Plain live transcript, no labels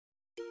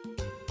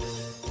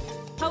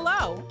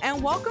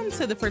welcome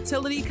to the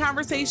Fertility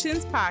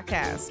Conversations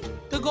podcast.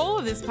 The goal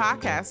of this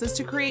podcast is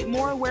to create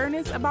more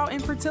awareness about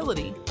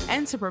infertility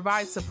and to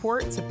provide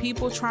support to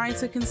people trying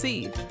to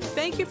conceive.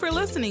 Thank you for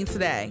listening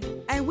today,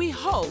 and we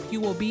hope you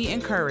will be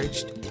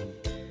encouraged.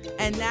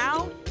 And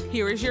now,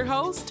 here is your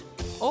host,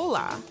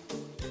 Ola.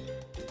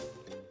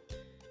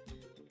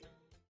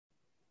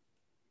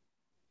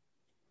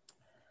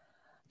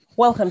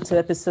 Welcome to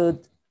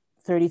episode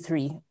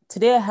 33.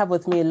 Today I have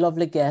with me a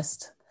lovely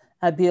guest,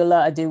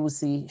 Abiola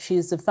Adewusi. She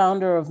is the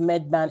founder of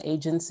Medban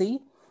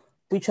Agency,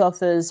 which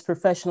offers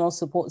professional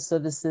support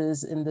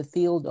services in the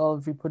field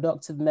of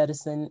reproductive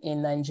medicine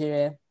in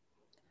Nigeria.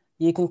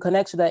 You can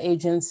connect with our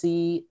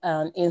agency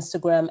on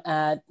Instagram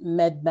at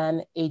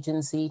Medban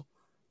Agency.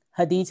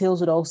 Her details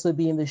would also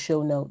be in the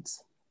show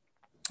notes.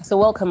 So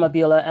welcome,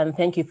 Abiola, and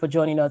thank you for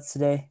joining us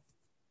today.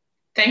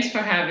 Thanks for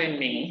having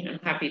me. I'm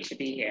happy to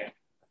be here.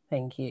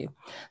 Thank you.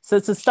 So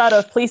to start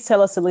off, please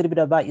tell us a little bit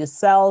about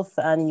yourself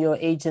and your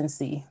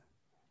agency.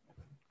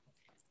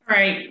 All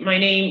right. My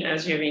name,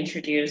 as you've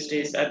introduced,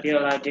 is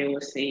Abiola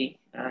Adewusi.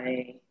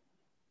 I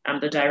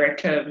am the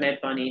director of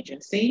Medban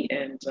Agency,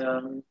 and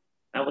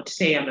I would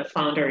say I'm a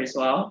founder as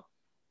well.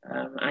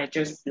 I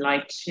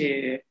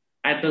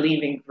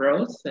believe in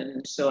growth.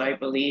 And so I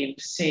believe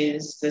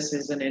since this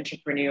is an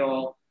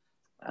entrepreneurial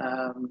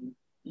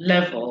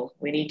level,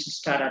 we need to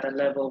start at a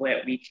level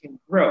where we can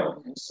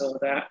grow. And so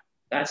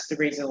that's the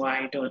reason why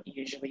I don't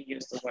usually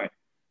use the word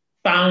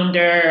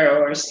founder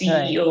or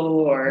CEO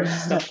or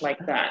stuff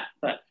like that.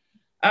 But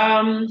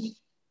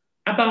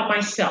about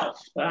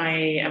myself,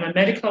 I am a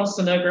medical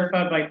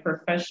sonographer by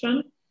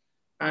profession.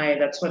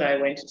 That's what I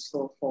went to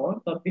school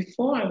for. But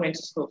before I went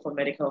to school for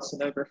medical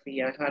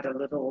sonography, I had a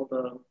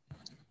little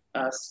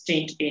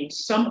stint in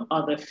some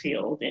other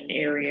field, an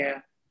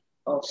area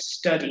of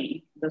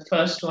study. The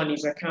first one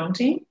is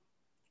accounting.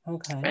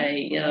 Okay.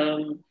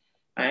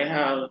 I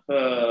have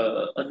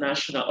a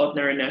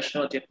ordinary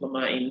national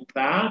diploma in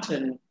that,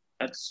 and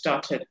I'd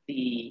started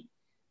the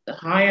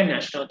higher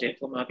national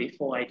diploma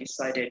before I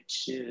decided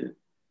to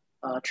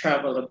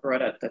travel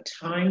abroad at the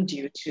time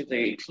due to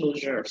the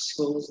closure of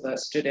schools that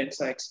students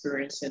are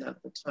experiencing at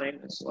the time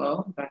as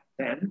well back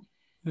then.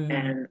 Mm-hmm.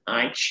 And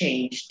I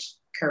changed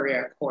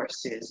career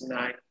courses, and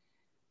I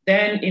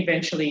then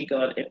eventually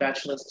got a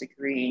bachelor's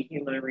degree in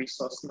human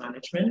resource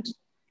management.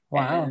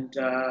 Wow. And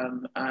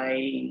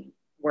I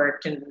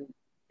worked in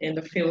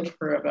the field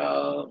for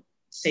about,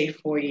 say,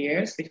 4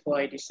 years before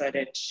I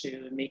decided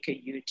to make a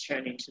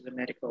U-turn into the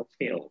medical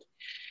field.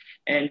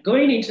 And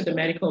going into the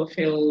medical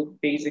field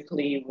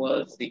basically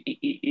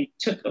it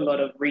took a lot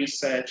of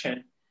research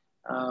and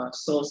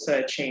soul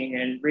searching,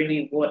 and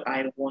really what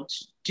I want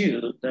to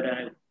do that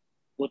I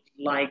would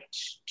like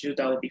to do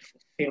that would be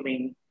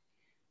fulfilling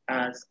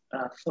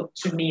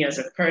to me as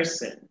a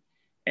person.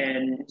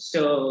 And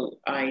so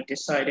I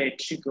decided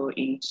to go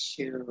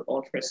into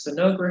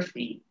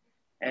ultrasonography.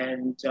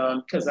 And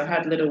because I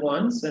had little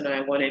ones and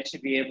I wanted to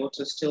be able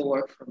to still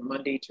work from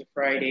Monday to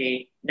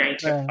Friday, 9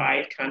 to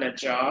 5 kind of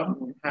job,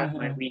 and have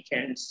my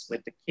weekends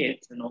with the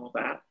kids and all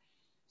that.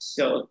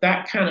 So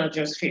that kind of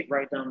just fit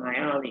right down my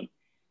alley.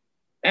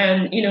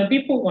 And,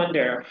 people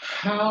wonder,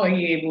 how are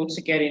you able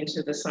to get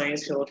into the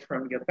science field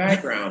from your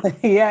background?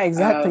 Yeah,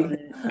 exactly.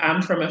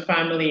 I'm from a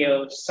family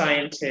of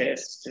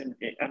scientists, and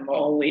I've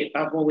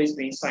always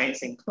been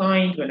science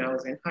inclined. When I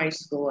was in high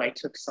school, I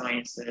took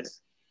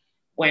sciences.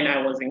 When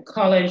I was in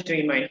college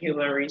doing my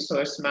human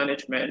resource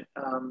management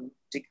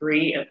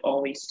degree, I've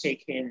always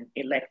taken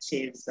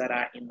electives that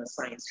are in the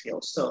science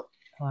field. So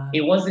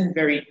It wasn't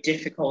very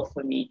difficult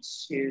for me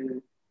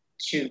to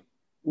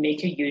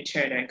make a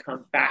U-turn and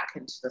come back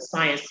into the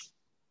sciences.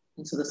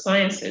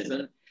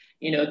 And,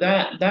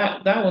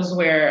 that was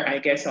where I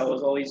guess I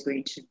was always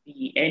going to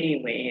be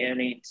anyway.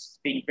 And it's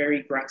been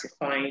very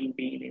gratifying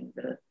being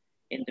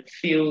in the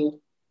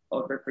field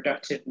of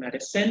reproductive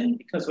medicine,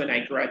 because when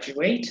I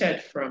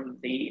graduated from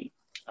the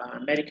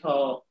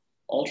medical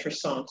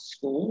ultrasound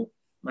school,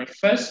 my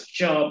first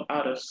job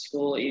out of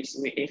school is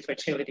with a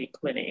fertility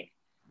clinic.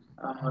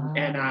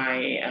 And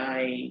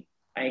I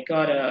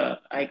got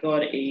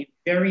a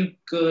very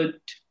good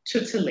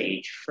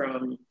tutelage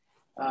from,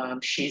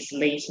 she's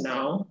late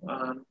now,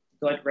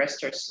 God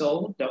rest her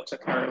soul, Dr.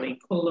 Caroline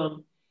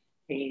Coulomb.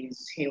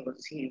 She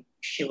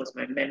was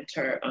my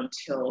mentor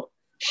until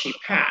she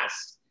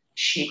passed.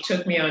 She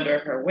took me under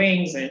her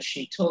wings and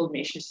she told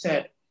me, she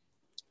said,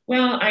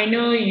 well, I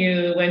know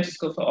you went to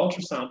school for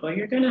ultrasound, but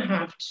you're going to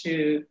have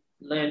to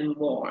learn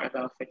more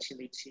about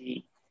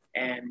fertility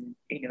and,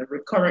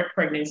 recurrent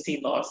pregnancy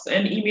loss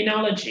and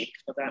immunology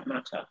for that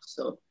matter.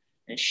 So,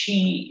 and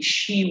she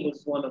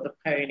was one of the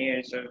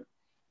pioneers of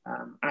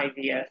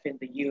IVF in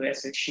the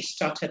US, and she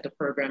started the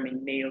program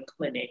in Mayo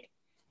Clinic.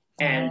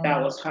 And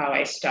that was how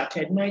I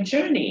started my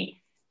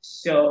journey.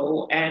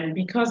 So, and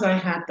because I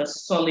had the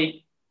solid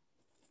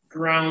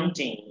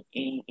grounding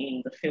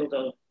in the field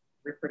of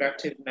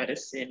reproductive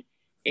medicine,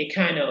 it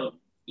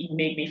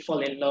made me fall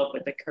in love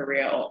with the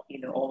career,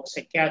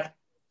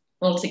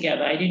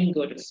 altogether. I didn't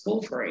go to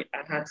school for it.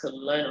 I had to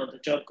learn on the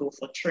job, go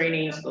for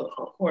trainings, go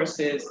for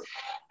courses.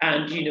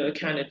 and,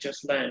 kind of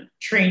just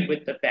trained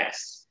with the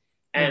best.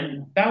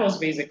 And that was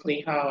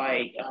basically how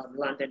I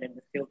landed in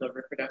the field of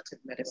reproductive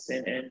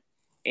medicine. And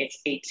it's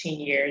 18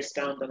 years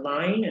down the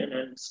line, and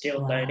I'm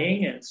still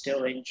learning and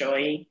still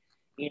enjoying,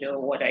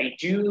 what I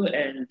do.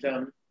 And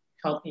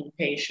helping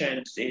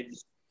patients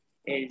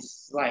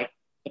is like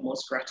the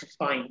most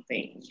gratifying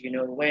thing.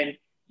 When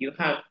you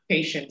have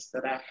patients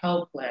that are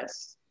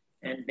helpless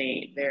and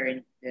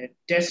they're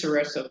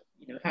desirous of,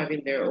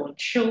 having their own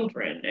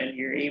children, and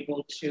you're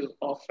able to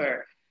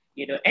offer,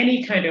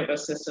 any kind of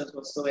assistance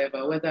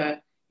whatsoever,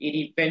 whether it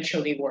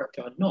eventually worked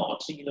or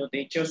not,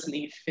 they just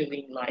leave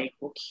feeling like,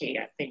 okay,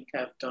 I think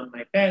I've done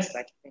my best.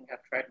 I think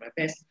I've tried my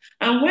best.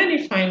 And when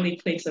it finally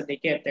clicks and they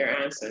get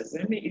their answers,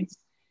 I mean,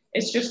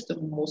 it's just the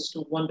most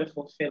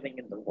wonderful feeling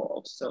in the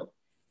world. So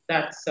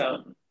that's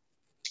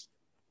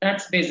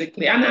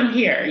basically, and I'm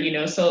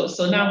here, so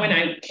now when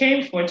I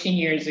came 14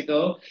 years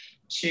ago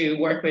to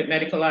work with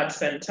Medical Arts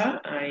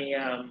Center,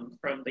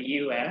 from the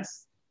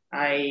US,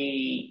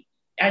 I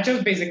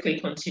just basically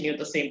continued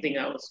the same thing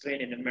I was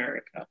doing in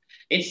America.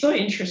 It's so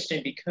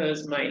interesting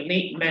because my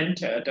late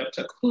mentor,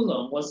 Dr.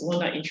 Coulomb, was the one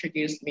that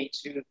introduced me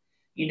to,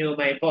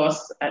 my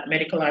boss at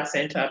Medical Arts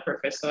Center,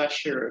 Professor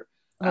Ashuru,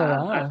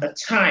 at the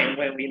time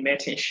when we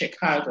met in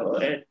Chicago.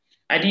 And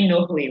I didn't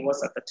know who he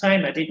was at the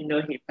time. I didn't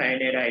know he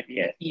pioneered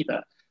IVF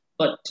either.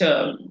 But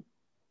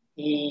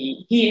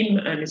him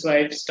and his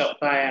wife stopped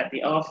by at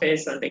the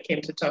office, and they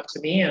came to talk to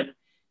me. And,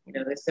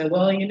 they said,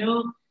 well,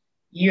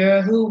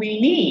 you're who we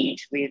need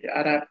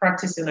at our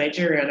practice in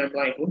Nigeria. And I'm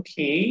like,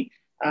 okay,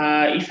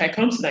 if I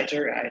come to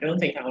Nigeria, I don't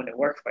think I want to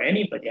work for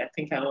anybody. I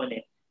think I want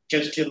to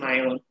just do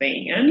my own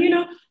thing.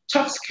 And,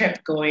 talks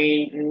kept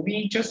going, and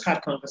we just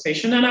had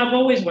conversation. And I've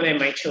always wanted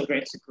my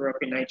children to grow up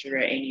in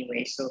Nigeria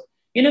anyway. So,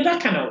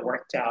 that kind of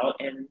worked out.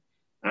 And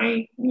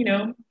I,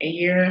 a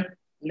year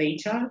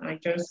later, I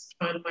just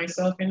found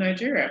myself in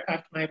Nigeria. I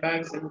packed my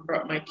bags and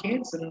brought my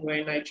kids, and we're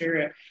in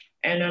Nigeria.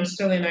 And I'm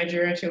still in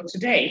Nigeria till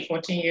today,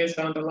 14 years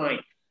down the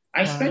line.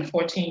 I spent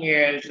 14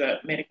 years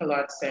at Medical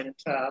Arts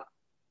Center.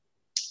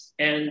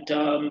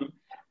 And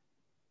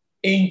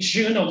in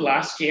June of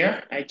last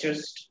year, I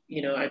just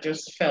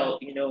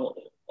felt,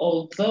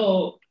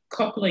 although a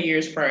couple of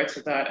years prior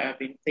to that, I've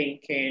been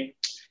thinking,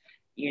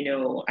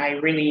 I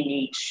really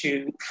need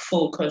to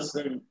focus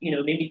on,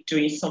 maybe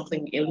doing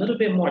something a little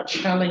bit more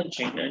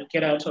challenging and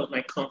get out of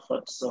my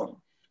comfort zone.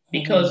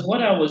 Because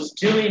what I was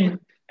doing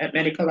at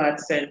Medical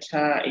Arts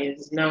Center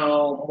is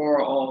now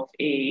more of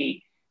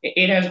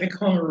it has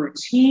become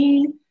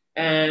routine.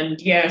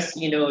 And yes,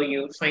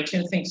 you fine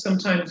tune things.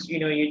 Sometimes,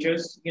 you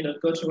just,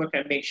 go to work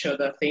and make sure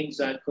that things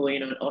are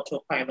going on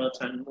autopilot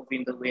and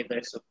moving the way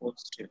they're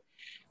supposed to.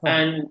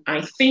 And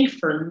I think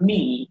for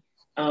me,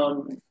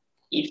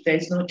 if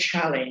there's no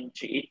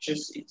challenge,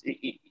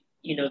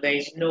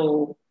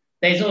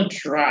 there's no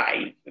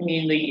drive. I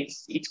mean,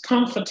 it's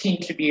comforting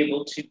to be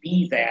able to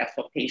be there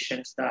for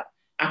patients that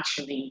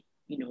actually,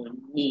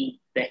 need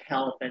the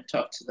help and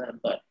talk to them.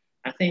 But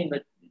I think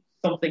that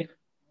something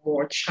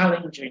more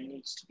challenging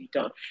needs to be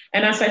done.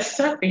 And as I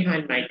sat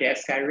behind my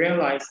desk, I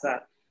realized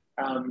that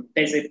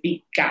there's a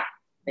big gap.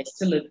 There's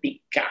still a big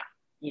gap,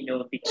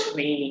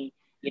 between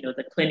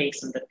the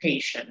clinics and the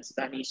patients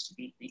that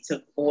it's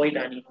a void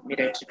that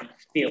needed to be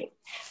filled.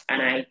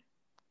 And I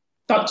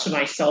thought to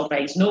myself,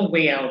 there is no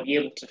way I'll be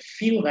able to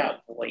fill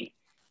that void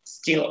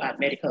still at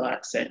Medical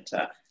Arts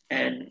Center.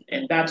 And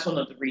that's one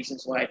of the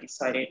reasons why I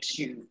decided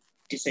to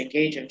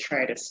disengage and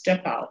try to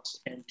step out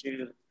and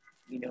do,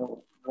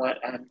 what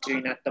I'm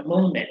doing at the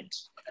moment.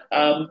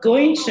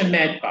 Going to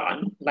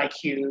MedBan,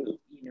 like you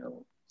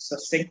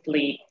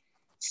succinctly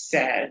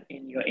said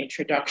in your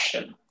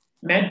introduction,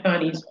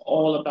 MedBan is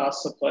all about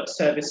support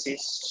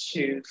services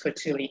to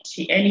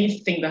fertility,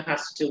 anything that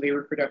has to do with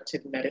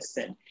reproductive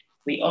medicine.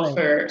 We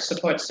offer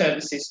support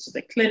services to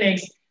the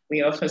clinics,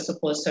 we offer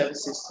support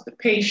services to the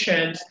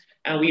patients,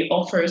 and we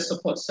offer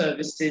support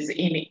services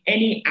in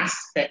any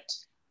aspect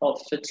of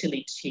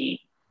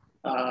fertility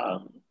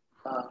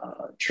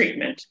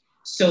treatment.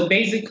 So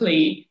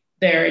basically,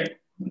 there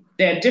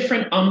are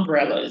different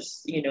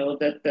umbrellas,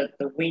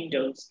 the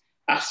windows.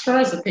 As far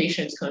as the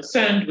patient is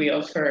concerned, we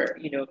offer,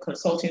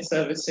 consulting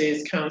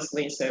services,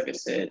 counseling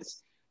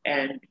services,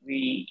 and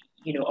we,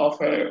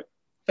 offer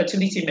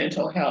fertility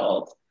mental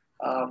health,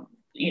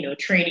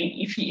 training.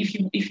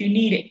 If you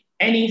need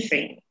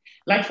anything,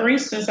 like for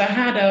instance, I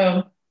had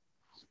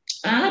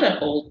an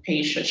old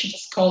patient. She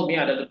just called me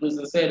out of the blue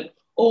and said,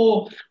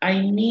 "Oh, I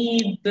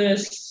need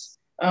this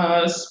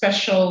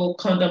special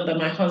condom that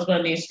my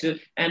husband needs to,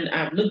 and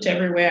I've looked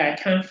everywhere, I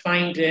can't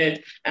find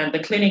it, and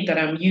the clinic that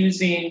I'm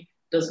using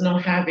does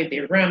not have it.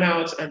 They ran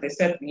out, and they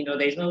said,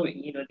 there's no,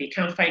 they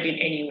can't find it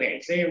anywhere.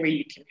 Is there a way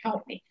you can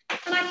help me?"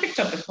 And I picked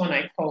up the phone,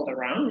 I called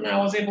around, and I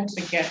was able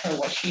to get her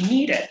what she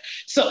needed.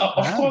 So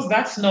of course,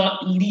 that's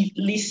not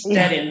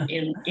listed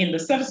in the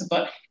service,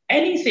 but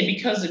anything,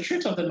 because the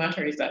truth of the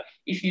matter is that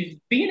if you've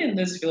been in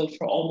this field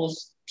for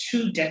almost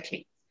 2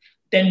 decades,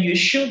 then you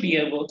should be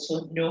able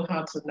to know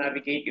how to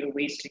navigate your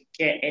ways to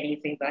get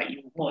anything that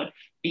you want,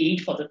 be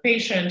it for the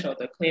patient or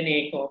the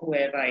clinic or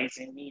whoever is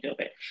in need of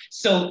it.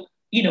 So,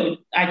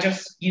 I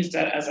just use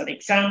that as an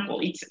example.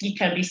 It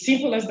can be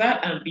simple as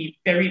that and be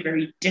very,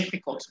 very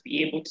difficult to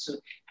be able to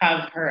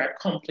have her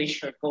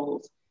accomplish her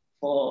goals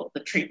for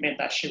the treatment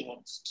that she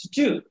wants to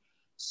do.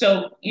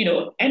 So,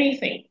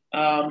 anything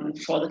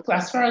as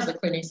far as the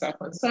clinics are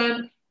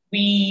concerned,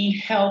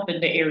 we help in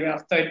the area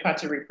of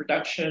third-party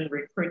reproduction,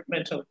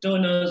 recruitment of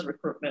donors,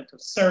 recruitment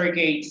of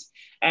surrogates,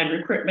 and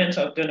recruitment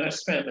of donor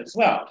sperm as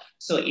well.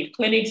 So if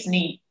clinics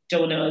need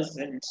donors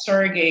and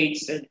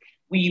surrogates, and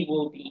we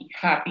will be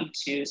happy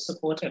to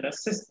support and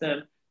assist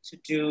them to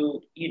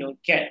do,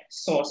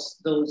 source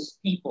those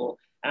people.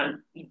 And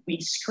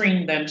we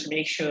screen them to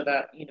make sure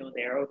that,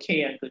 they're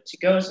okay and good to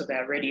go, so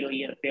they're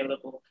readily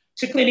available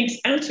to clinics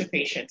and to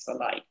patients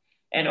alike.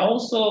 And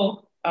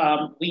also,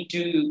 we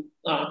do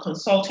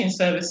consulting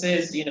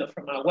services,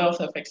 from our wealth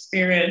of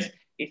experience.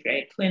 If you're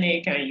a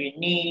clinic and you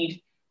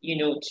need,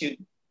 to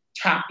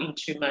tap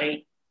into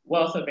my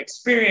wealth of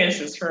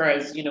experience as far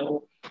as,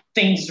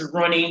 things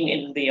running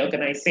in the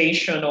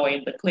organization or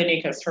in the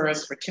clinic as far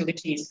as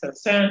fertility is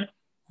concerned,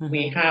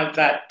 we have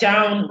that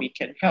down. We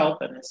can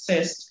help and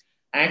assist.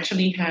 I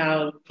actually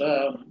have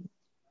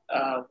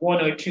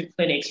one or two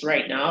clinics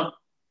right now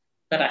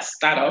that are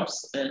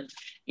startups, and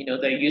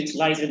they're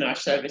utilizing our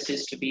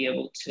services to be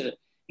able to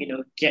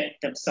get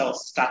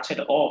themselves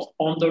started off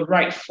on the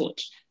right foot,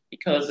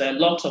 because there are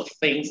lots of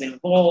things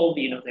involved.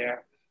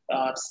 There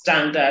are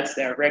standards,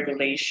 there are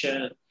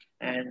regulation,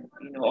 and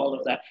all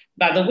of that.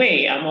 By the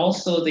way, I'm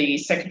also the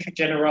Secretary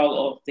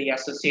General of the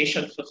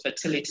Association for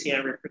Fertility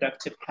and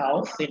Reproductive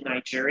Health in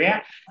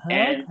Nigeria,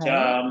 and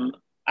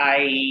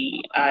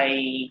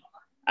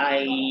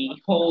I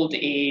hold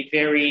a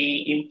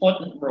very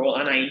important role,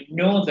 and I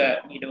know that,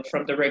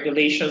 from the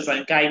regulations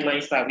and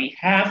guidelines that we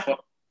have for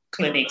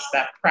clinics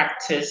that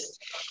practice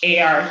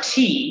ART,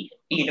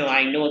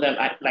 I know that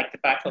like the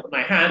back of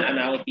my hand, and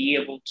I would be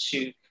able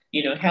to,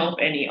 help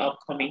any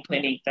upcoming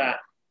clinic that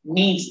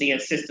needs the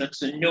assistance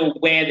to know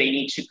where they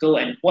need to go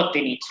and what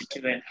they need to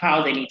do and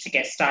how they need to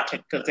get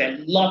started, because there are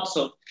lots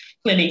of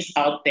clinics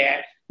out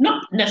there,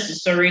 not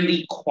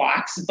necessarily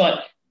quacks,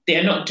 but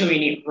they're not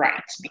doing it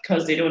right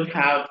because they don't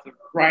have the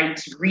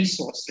right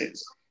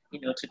resources,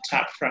 to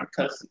tap from,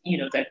 because,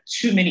 there are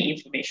too many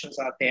informations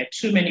out there,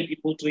 too many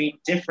people doing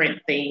different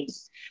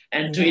things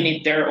and doing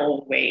it their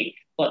own way.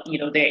 But,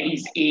 there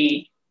is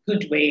a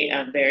good way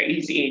and there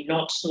is a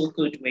not so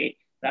good way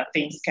that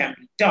things can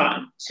be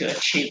done to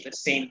achieve the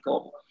same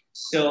goal.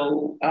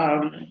 So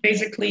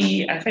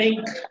basically, I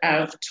think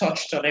I've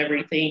touched on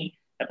everything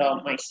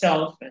about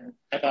myself and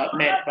about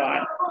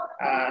MedBot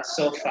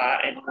so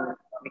far, and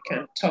we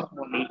can talk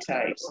more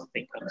later if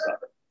something comes up.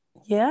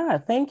 Yeah,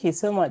 thank you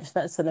so much.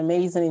 That's an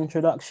amazing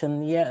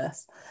introduction.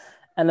 Yes.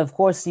 And of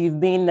course,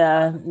 you've been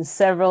in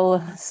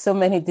so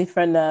many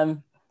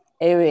different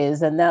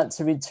areas, and now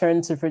to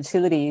return to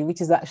fertility,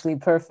 which is actually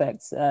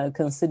perfect,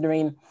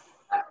 considering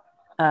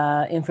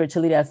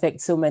infertility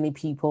affects so many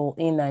people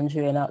in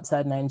Nigeria and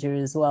outside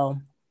Nigeria as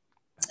well.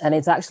 And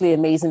it's actually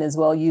amazing as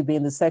well, you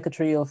being the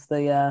secretary of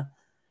the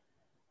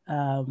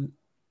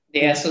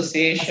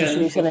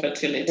Association for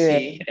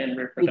Fertility and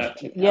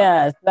Reproductive Health.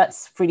 Yeah,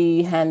 that's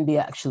pretty handy,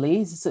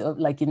 actually. So,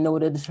 like you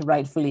noted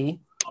rightfully,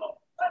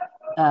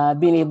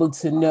 being able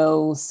to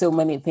know so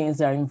many things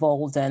that are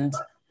involved and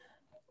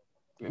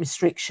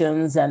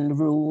restrictions and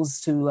rules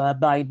to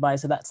abide by.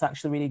 So that's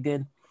actually really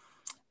good.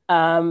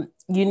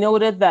 You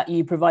noted that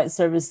you provide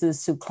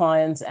services to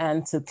clients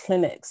and to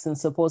clinics and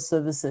support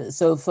services.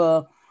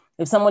 So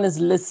if someone is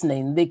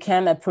listening, they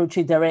can approach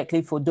you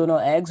directly for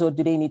donor eggs, or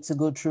do they need to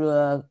go through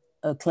a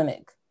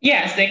clinic?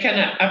 Yes, they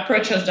can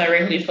approach us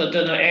directly for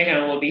donor egg,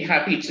 and we'll be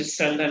happy to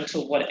send them to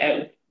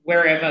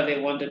wherever they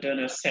want the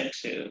donor sent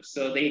to.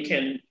 So they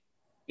can,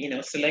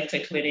 select a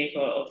clinic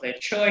of their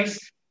choice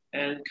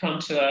and come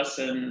to us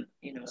and,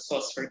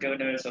 source for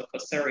donors or for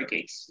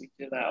surrogates. We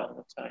do that all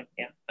the time,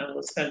 yeah. And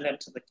we'll send them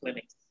to the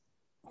clinics.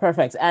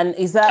 Perfect. And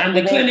is that and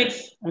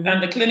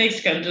the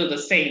clinics can do the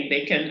same.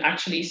 They can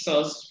actually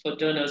source for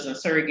donors and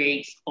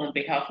surrogates on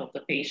behalf of the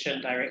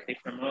patient directly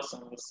from us,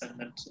 and we'll send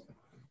them to them.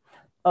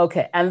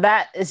 Okay, and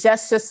that is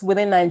just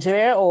within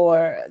Nigeria,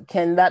 or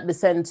can that be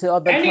sent to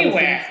other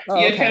anywhere?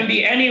 Countries? You can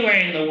be anywhere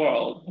in the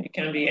world. You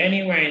can be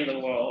anywhere in the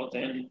world,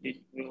 and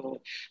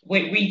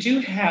we do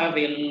have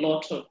a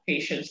lot of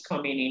patients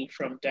coming in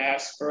from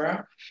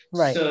diaspora.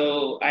 Right.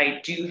 So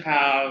I do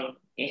have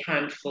a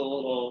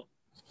handful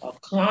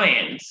of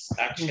clients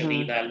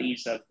actually that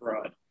lives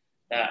abroad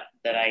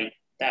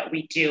that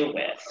we deal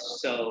with.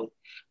 So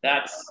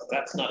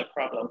that's not a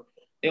problem.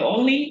 The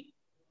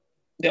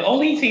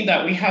only thing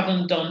that we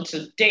haven't done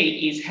to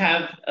date is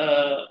have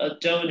a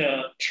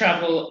donor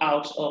travel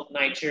out of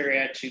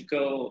Nigeria to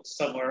go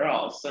somewhere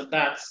else. And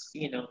that's,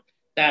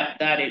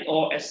 that is,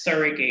 or a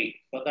surrogate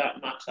for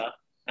that matter.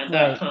 And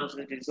that comes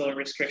with its own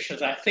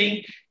restrictions. I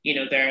think,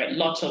 there are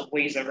lots of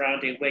ways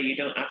around it where you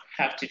don't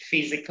have to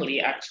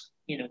physically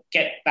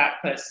get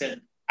that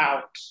person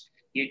out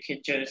you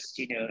could just,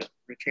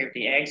 retrieve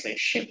the eggs and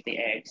ship the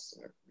eggs,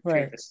 or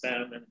retrieve Right. the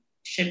sperm and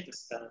ship the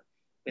sperm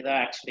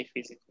without actually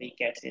physically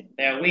getting.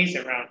 There are ways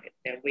around it.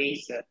 There are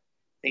ways that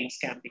things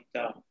can be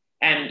done.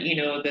 And,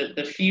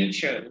 the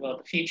future, well,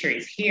 the future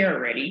is here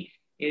already,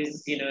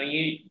 is,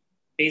 you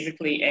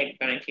basically egg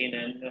banking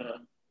and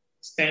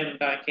sperm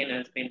banking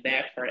has been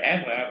there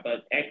forever,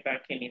 but egg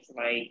banking is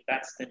like,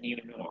 that's the new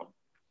norm.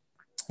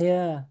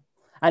 Yeah.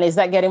 And is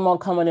that getting more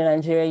common in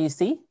Nigeria, you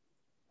see?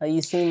 Are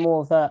you seeing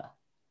more of that?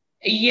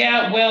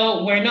 Yeah,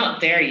 well, we're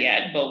not there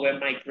yet, but we're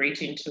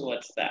migrating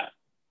towards that.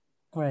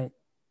 Right.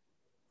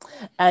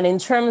 And in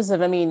terms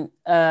of,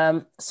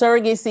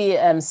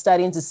 surrogacy, I'm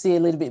starting to see a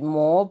little bit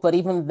more, but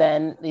even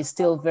then, it's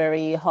still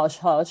very hush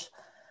hush.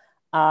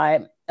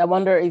 I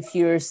wonder if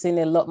you're seeing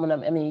a lot more.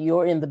 I mean,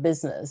 you're in the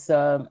business.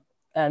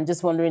 I'm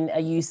just wondering, are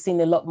you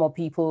seeing a lot more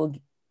people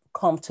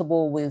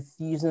comfortable with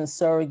using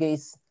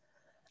surrogates?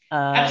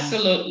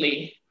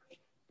 Absolutely.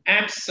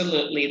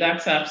 Absolutely.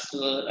 That's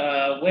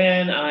absolute.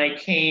 When I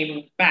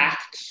came back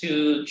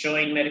to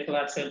join Medical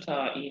Art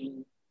Center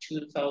in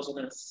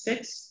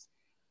 2006,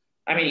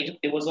 I mean,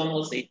 it was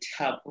almost a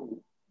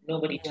taboo.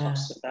 Nobody Yeah.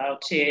 talks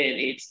about it.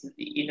 It's,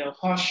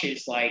 hush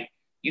is like,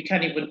 you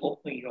can't even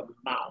open your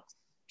mouth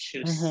to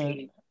Mm-hmm.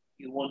 say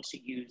you want to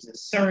use a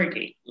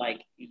surrogate.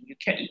 Like, you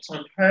can't, it's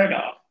unheard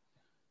of.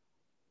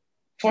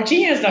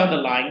 14 years down the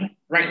line,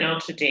 right now,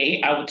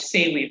 today, I would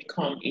say we've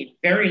come a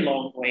very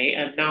long way.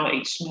 And now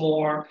it's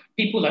more,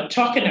 people are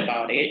talking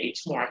about it.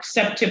 It's more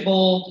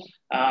acceptable.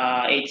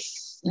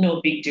 It's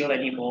no big deal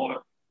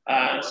anymore.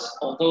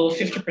 Although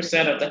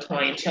 50% of the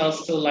clientele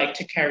still like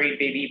to carry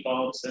baby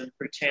bombs and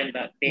pretend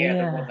that they are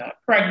the one Yeah. that are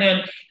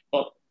pregnant,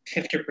 but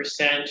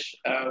 50%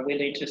 are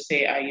willing to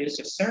say, I used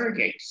a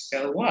surrogate.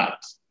 So what?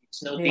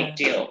 It's no big Yeah.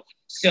 deal.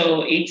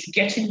 So it's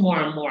getting more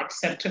and more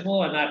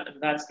acceptable, and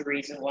that's the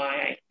reason why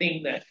I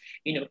think that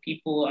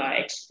people are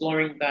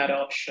exploring that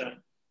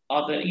option,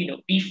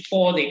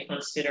 before they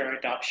consider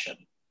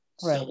adoption.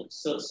 Right.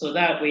 So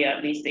that way,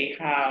 at least they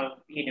have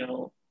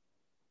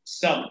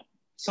some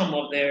some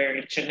of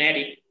their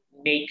genetic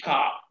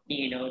makeup,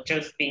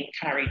 just being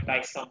carried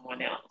by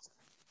someone else.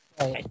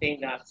 I Right.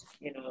 think that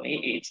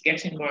it's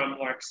getting more and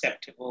more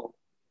acceptable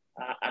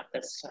at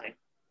this time.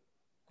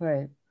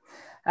 Right.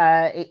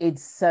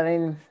 It's,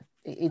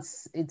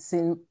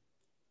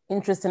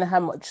 interesting how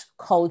much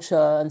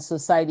culture and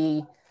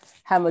society,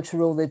 how much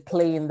role they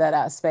play in that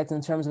aspect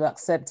in terms of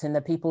accepting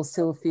that people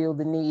still feel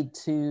the need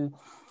to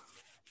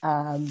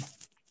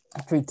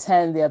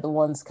pretend they're the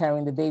ones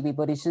carrying the baby,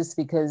 but it's just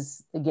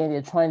because, again,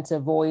 they're trying to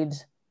avoid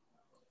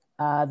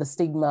the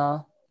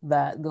stigma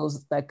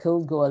that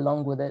could go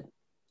along with it.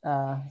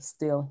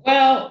 Still.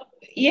 Well,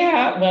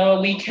 yeah,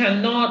 well, we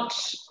cannot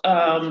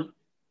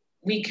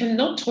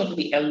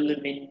totally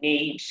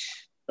eliminate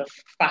the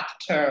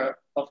factor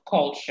of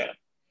culture.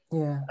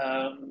 Yeah.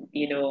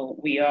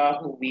 We are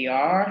who we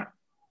are.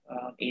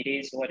 It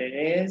is what it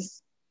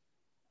is.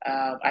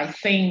 I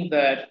think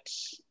that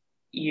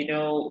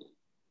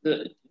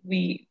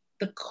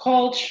the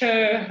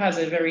culture has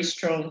a very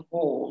strong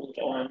hold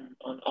on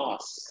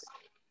us,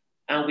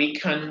 and we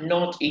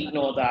cannot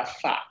ignore that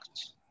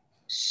fact.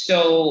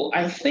 So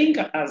I think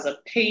as a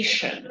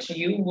patient,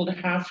 you would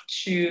have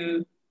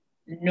to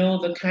know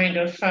the kind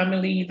of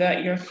family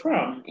that you're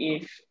from.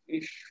 If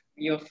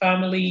your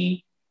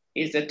family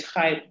is the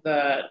type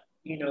that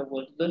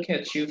would look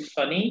at you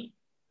funny,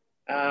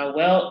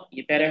 well,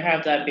 you better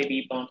have that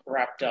baby bump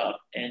wrapped up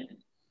and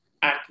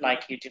act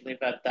like you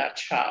delivered that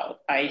child.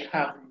 I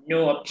have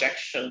no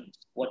objection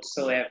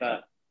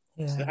whatsoever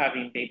to Yeah.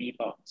 having baby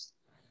bumps.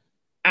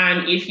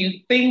 And if you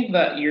think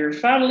that your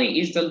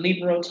family is the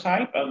liberal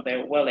type and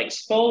they're well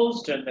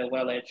exposed and they're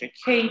well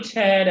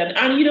educated, and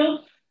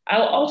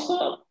I'll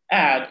also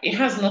add, it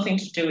has nothing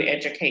to do with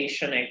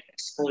education and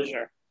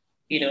exposure,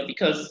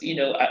 because,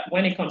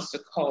 when it comes to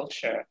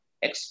culture,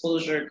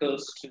 exposure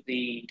goes to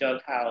the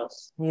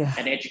doghouse Yeah.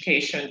 and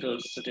education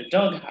goes to the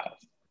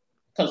doghouse,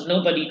 because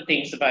nobody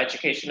thinks about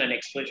education and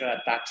exposure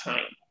at that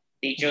time.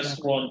 They just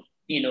Exactly. want,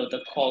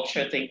 the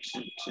culture thing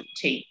to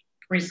take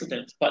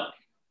precedence. But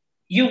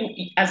you,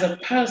 as a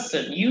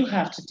person, you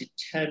have to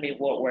determine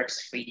what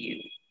works for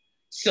you.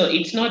 So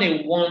it's not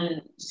a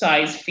one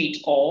size fit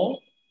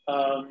all.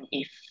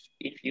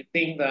 If you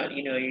think that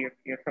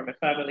you're from a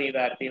family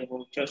that they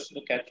will just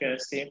look at you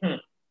and say,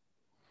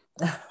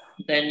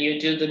 then you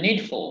do the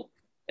needful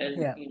and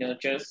Yeah.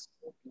 just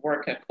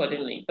work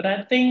accordingly. But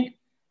I think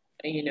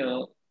you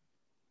know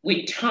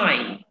with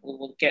time we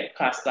will get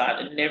past that,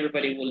 and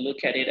everybody will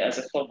look at it as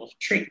a form of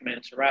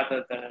treatment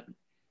rather than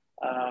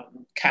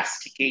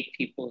castigate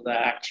people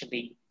that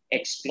actually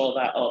explore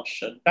that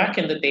option. Back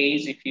in the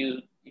days, if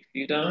you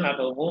don't have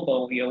a womb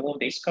or your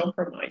womb is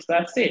compromised,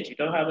 that's it. You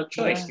don't have a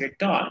choice. Yeah. You're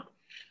done.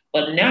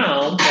 But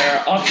now there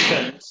are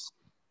options.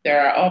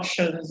 There are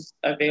options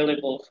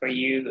available for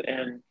you,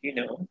 and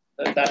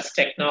that's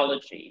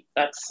technology,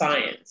 that's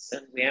science,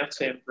 and we have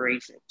to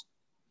embrace it.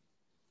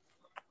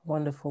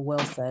 Wonderful. Well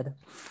said.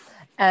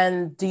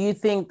 And do you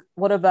think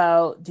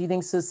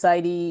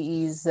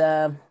society is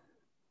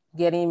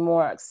getting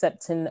more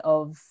accepting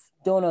of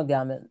donor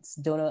gametes,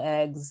 donor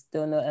eggs,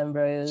 donor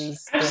embryos,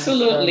 donor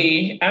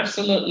sperm?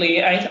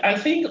 Absolutely. I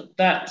think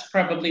that's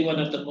probably one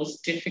of the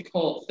most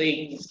difficult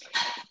things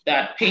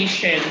that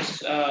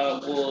patients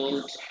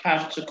would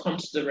have to come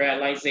to the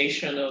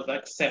realization of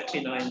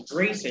accepting or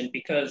embracing,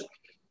 because,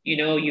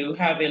 you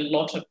have a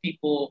lot of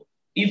people,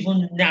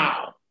 even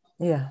now,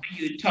 Yeah.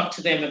 you talk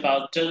to them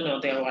about donor,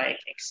 they're like,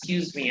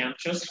 excuse me, I'm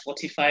just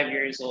 45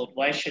 years old.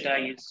 Why should I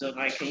use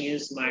donor? I can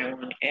use my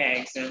own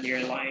eggs. And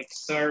you're like,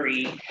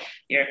 sorry,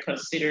 you're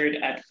considered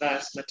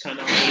advanced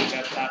maternal age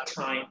at that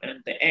time.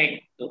 And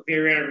the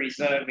ovarian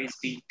reserve is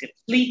being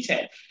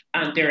depleted.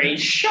 And they're in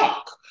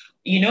shock,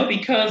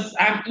 because,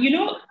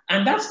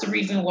 and that's the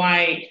reason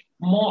why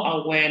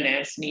more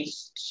awareness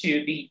needs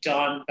to be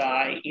done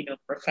by,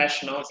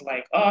 professionals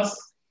like us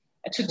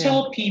to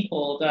tell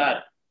people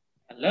that,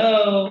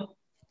 hello,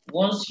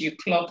 once you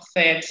clock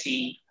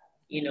 30,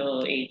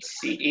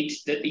 it's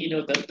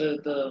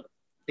the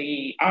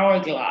the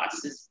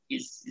hourglass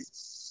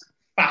is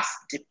fast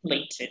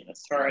depleting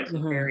as far as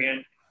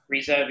ovarian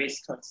reserve is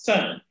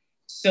concerned.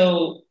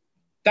 So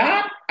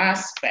that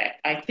aspect,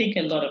 I think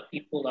a lot of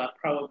people are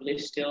probably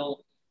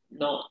still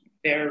not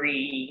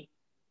very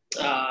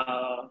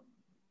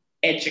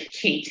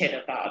educated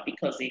about,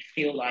 because they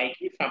feel like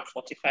if I'm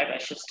 45, I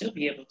should still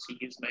be able to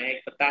use my egg,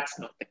 but that's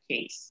not the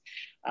case.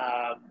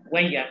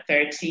 When you're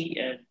 30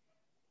 and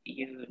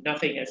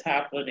nothing has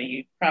happened, and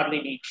you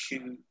probably need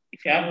to,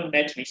 if you haven't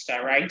met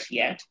Mr. Right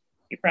yet,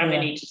 you probably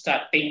need to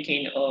start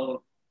thinking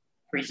of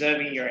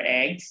preserving your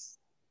eggs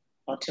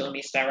until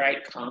Mr.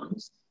 Right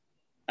comes,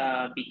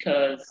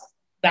 because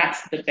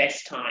that's the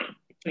best time,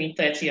 between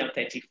 30 and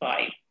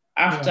 35.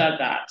 After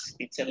that,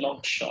 it's a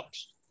long shot.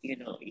 You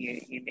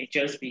may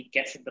just be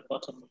getting the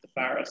bottom of the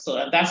barrel. So,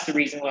 and that's the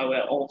reason why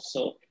we're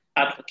also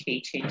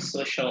advocating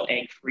social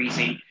egg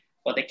freezing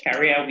for the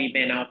career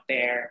women out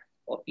there,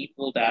 or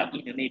people that,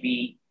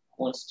 maybe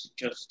wants to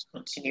just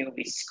continue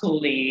with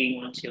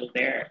schooling until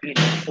they're,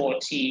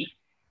 40.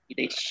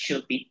 They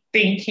should be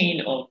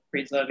thinking of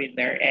preserving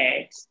their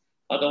eggs.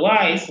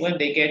 Otherwise, when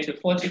they get to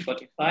 40,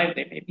 45,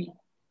 they maybe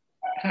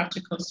have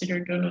to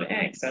consider donor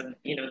eggs. And,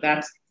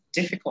 that's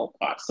the difficult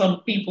part.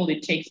 Some people,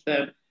 it takes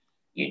them,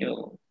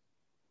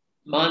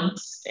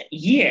 months,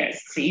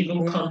 years to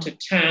even come to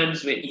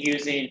terms with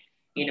using,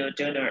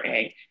 donor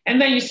egg. And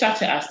then you start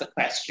to ask the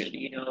question,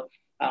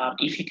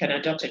 if you can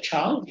adopt a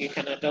child, you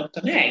can adopt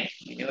an egg.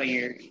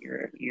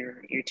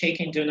 You're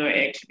taking donor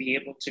egg to be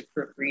able to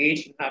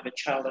procreate and have a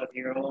child of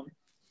your own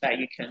that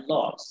you can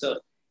love. So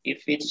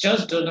if it's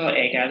just donor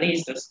egg, at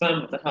least the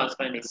sperm of the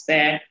husband is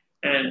there,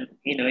 and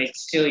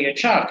it's still your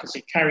child because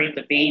you're carrying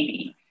the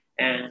baby,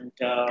 and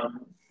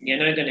you're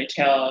not going to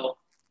tell.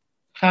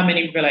 How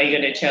many people are you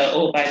going to tell?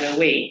 Oh, by the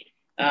way,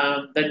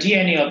 the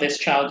DNA of this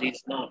child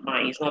is not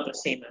mine. It's not the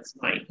same as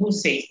mine. Who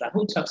says that?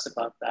 Who talks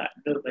about that?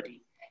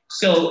 Nobody.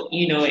 So,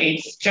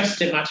 it's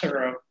just a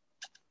matter of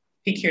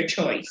pick your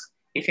choice.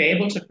 If you're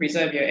able to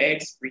preserve your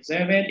eggs,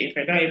 preserve it. If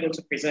you're not able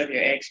to preserve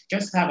your eggs,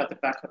 just have at the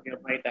back of your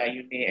mind that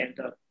you may end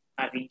up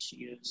having to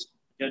use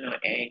donor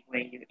egg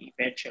when you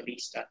eventually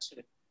start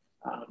to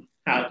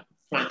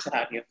plan to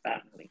have your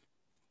family.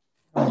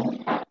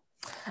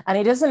 And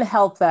it doesn't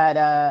help that,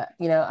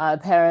 our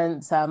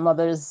parents, our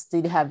mothers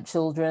did have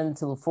children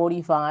till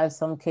 45,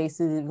 some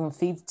cases even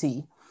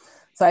 50.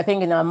 So I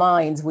think in our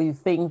minds, we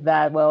think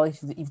that, well,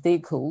 if they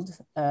could,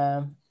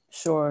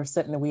 sure,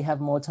 certainly we have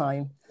more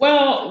time.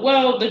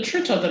 Well, the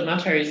truth of the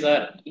matter is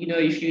that,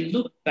 if you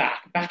look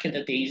back in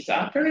the days,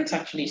 our parents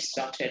actually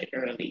started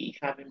early,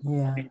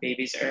 having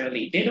babies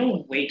early. They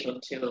don't wait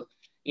until,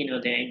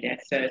 they're in their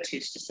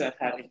 30s to start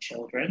having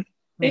children.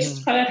 They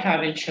started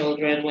having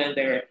children when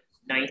they're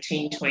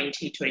 19,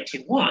 20,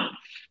 21.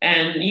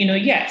 And,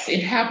 yes,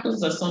 it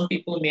happens that some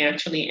people may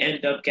actually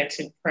end up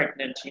getting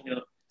pregnant,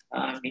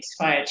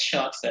 misfired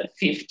shots at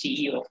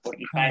 50 or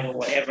 45 or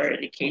whatever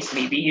the case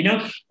may be,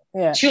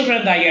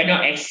 children that you're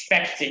not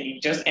expecting, you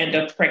just end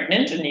up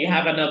pregnant and you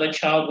have another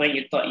child when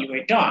you thought you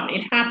were done.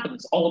 It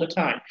happens all the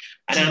time.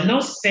 And I'm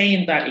not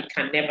saying that it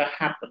can never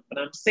happen, but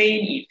I'm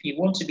saying if you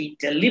want to be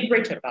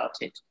deliberate about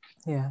it,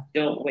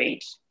 don't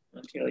wait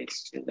until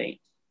it's too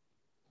late.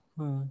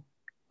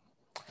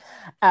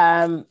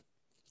 And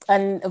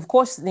of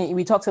course,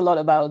 we talked a lot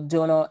about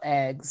donor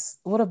eggs.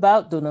 What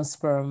about donor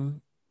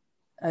sperm?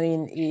 I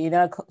mean, in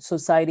our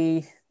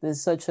society,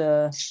 there's such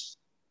a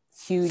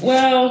huge...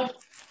 Well,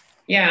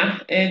 yeah,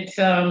 it's,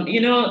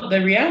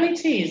 the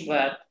reality is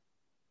that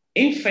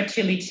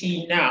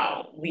infertility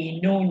now,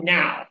 we know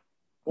now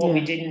what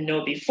we didn't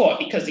know before,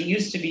 because it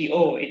used to be,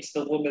 it's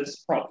the woman's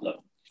problem.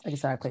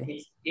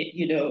 Exactly.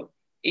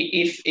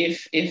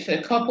 If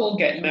a couple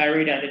get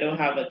married and they don't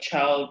have a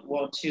child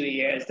 1-2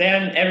 years,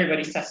 then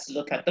everybody starts to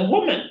look at the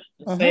woman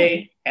and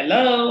say,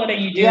 hello, what are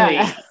you doing?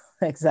 Yeah,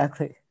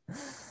 exactly.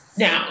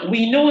 Now,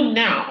 we know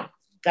now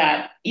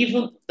that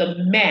even the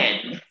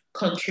men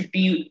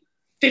contribute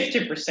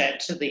 50%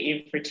 to the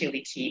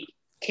infertility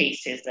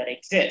cases that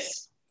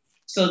exist.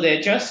 So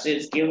they're just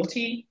as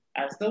guilty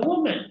as the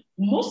woman.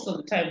 Most of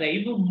the time, they're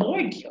even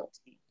more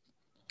guilty.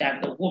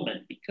 than the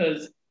woman,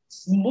 because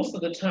most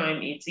of the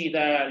time it's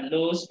either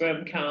low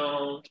sperm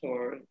count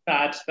or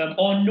bad sperm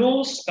or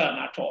no sperm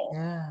at all.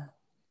 Yeah.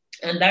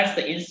 And that's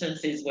the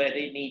instances where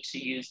they need to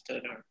use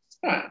donor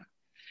sperm.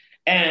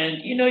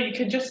 And, you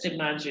can just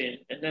imagine.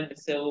 And then they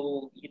say,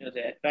 oh,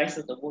 the advice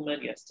of the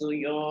woman, you're still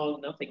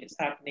young, nothing is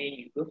happening.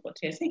 You go for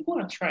tests, hey, go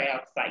and try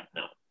outside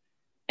now.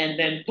 And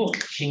then, boom,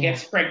 she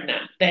gets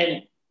pregnant.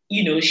 Then,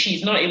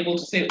 she's not able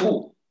to say,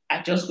 oh,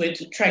 I'm just going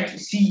to try to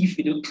see if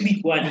it'll click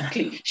when it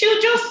clicks.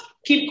 She'll just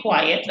keep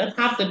quiet and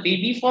have the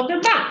baby for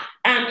the man.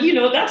 And,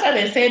 that's why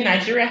they say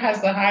Nigeria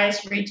has the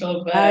highest rate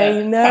of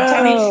I know.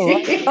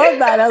 paternity. I thought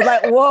that. I was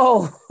like,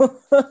 whoa.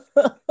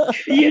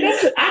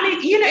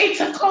 It's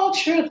a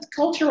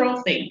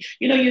cultural thing.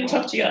 You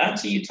talk to your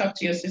auntie, you talk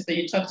to your sister,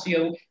 you talk to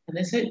and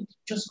they say,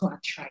 just go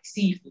and try,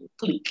 see if it'll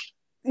click.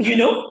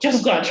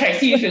 Just go and try,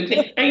 see if it'll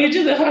click. And you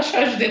do the hush,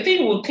 the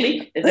thing will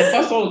click, the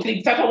first one will click,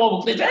 the second one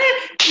will click.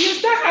 You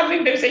start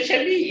having them say,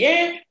 Shebi,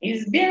 yeah,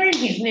 he's bearing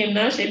his name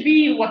now,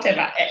 Shebi,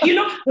 whatever.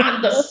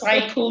 And the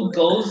cycle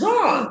goes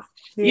on.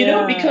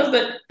 Because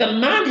the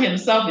man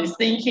himself is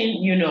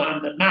thinking,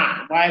 I'm the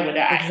man. Why would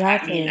I?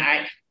 Exactly.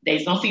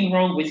 There's nothing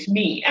wrong with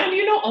me. And,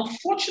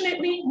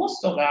 unfortunately,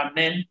 most of our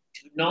men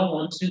do not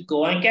want to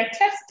go and get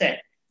tested.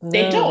 No.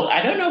 They don't.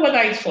 I don't know whether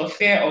it's for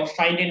fear of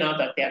finding out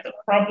that they're the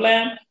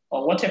problem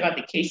or whatever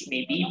the case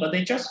may be, but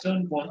they just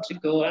don't want to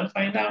go and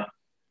find out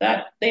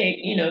that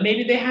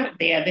maybe they are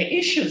the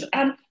issues.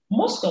 And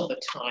most of the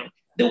time,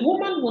 the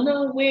woman will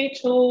not wait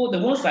till the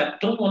ones that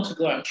don't want to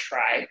go and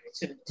try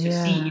to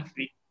see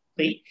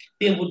if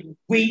they would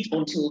wait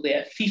until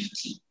they're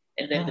 50.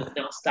 And then they'll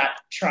now start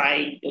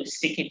trying or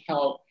seeking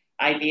help,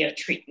 IVF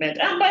treatment.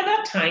 And by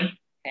that time,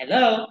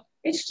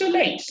 it's too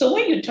late. So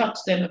when you talk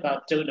to them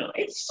about donor,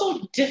 it's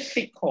so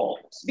difficult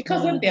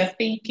because then they're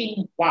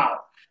thinking, wow,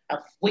 I've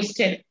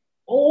wasted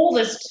all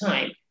this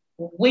time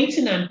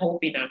waiting and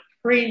hoping and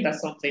praying that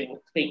something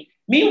will click.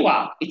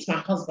 Meanwhile, it's my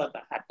husband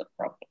that had the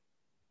problem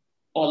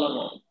all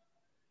along.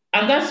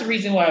 And that's the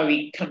reason why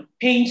we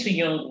campaign to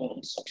young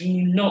ones. Do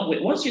not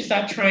wait. Once you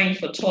start trying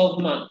for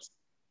 12 months,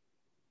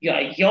 you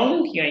are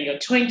young, you're in your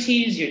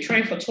 20s, you're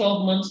trying for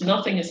 12 months,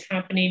 nothing is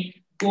happening,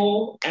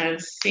 go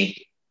and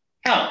seek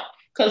help.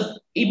 Because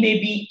it may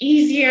be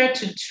easier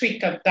to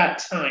tweak at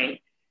that time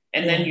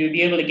and then you'll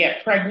be able to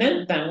get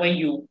pregnant than when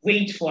you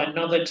wait for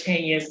another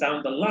 10 years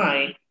down the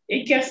line.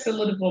 It gets a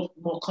little bit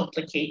more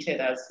complicated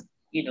as,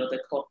 the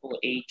couple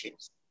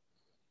ages.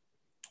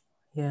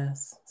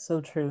 Yes, so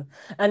true.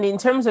 And in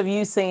terms of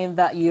you saying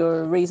that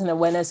you're raising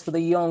awareness for the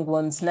young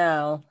ones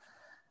now,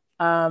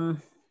 how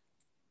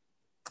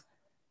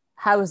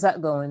is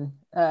that going?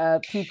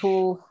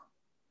 People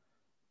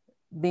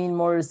being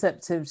more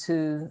receptive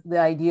to the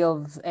idea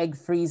of egg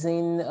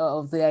freezing,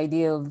 of the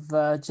idea of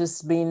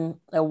just being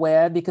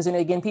aware, because,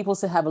 again, people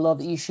still have a lot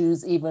of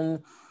issues,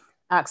 even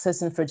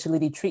accessing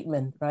fertility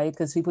treatment, right?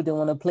 Because people don't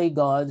want to play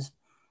God.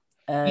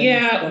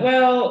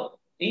 Well,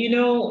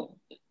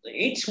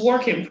 it's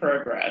work in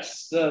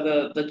progress.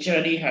 The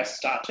journey has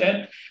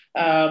started.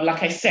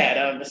 Like I said,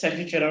 I'm the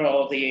Secretary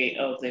General of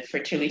the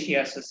Fertility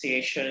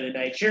Association in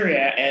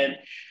Nigeria,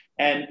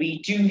 and we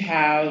do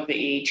have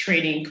a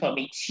training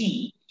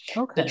committee.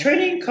 Okay. The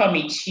training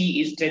committee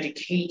is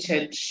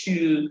dedicated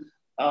to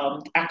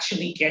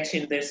actually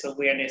getting this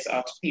awareness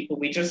out to people.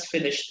 We just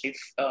finished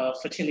a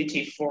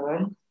fertility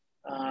forum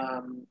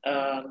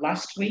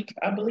last week,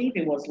 I believe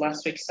it was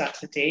last week,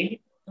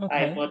 Saturday. Okay.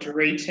 I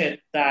moderated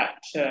that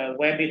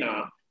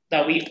webinar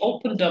that we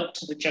opened up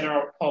to the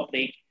general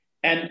public,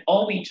 and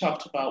all we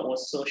talked about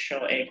was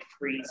social egg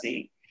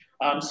freezing.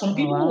 Some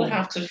people will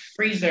have to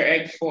freeze their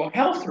egg for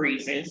health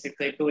reasons if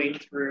they're going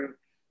through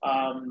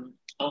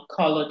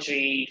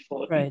oncology,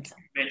 for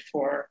treatment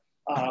for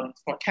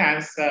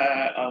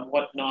cancer,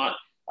 whatnot.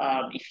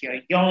 If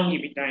you're young,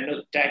 you've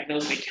been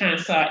diagnosed with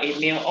cancer, a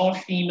male or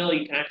female,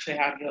 you can actually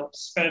have your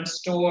sperm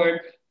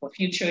stored for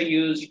future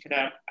use. You can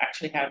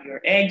actually have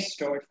your eggs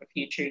stored for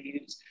future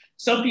use.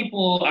 Some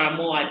people are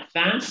more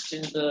advanced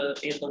in the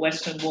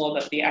Western world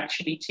that they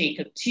actually take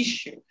a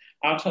tissue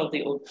out of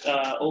the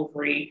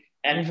ovary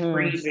and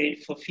freeze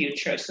it for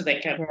future so they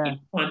can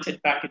implant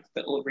it back into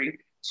the ovary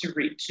to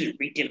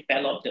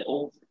redevelop the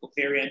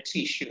ovarian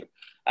tissue.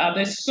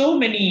 There's so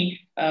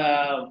many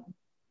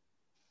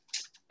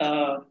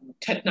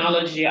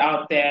technology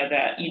out there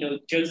that,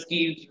 just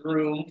gives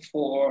room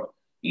for,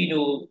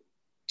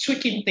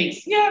 tweaking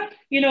things. Yeah,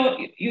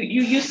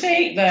 you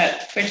say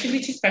that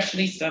fertility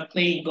specialists are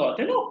playing God.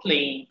 They're not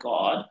playing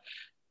God.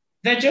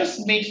 They're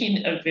just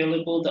making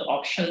available the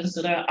options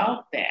that are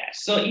out there.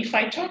 So if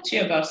I talk to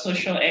you about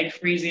social egg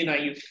freezing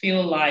and you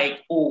feel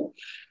like, oh,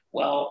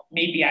 well,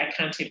 maybe I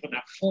can't even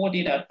afford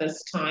it at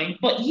this time.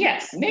 But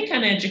yes, make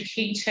an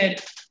educated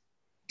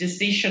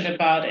decision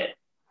about it.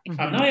 If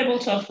I'm not able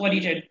to afford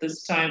it at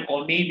this time,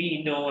 or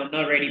maybe, I'm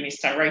not ready,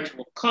 Mr. Right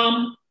will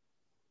come,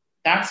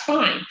 that's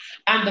fine.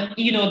 And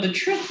the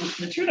truth of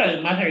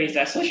the matter is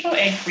that social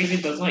egg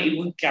freezing does not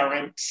even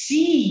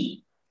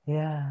guarantee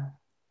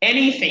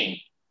anything.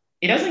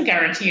 It doesn't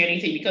guarantee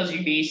anything because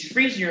you may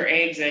freeze your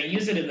eggs and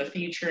use it in the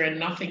future and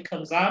nothing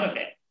comes out of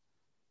it.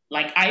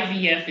 Like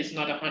IVF is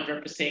not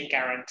 100%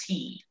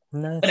 guaranteed,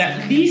 but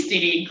at least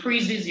it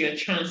increases your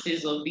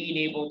chances of being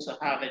able to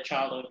have a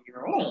child of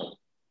your own.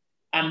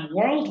 And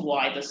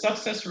worldwide, the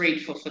success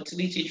rate for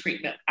fertility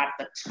treatment at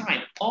the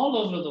time, all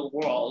over the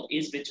world,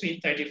 is between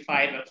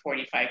 35 and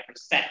 45%.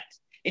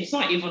 It's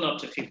not even up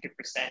to 50%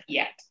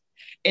 yet.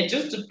 It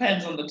just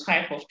depends on the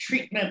type of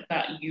treatment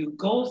that you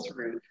go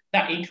through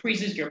that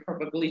increases your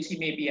probability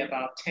maybe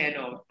about 10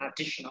 or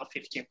additional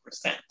 15%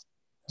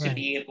 to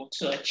be able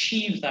to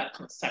achieve that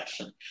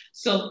conception.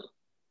 So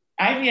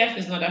IVF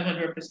is not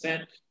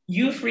 100%.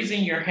 You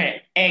freezing your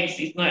eggs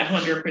is not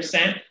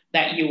 100%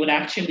 that you would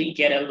actually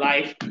get a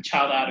live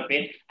child out of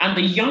it. And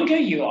the younger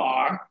you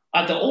are,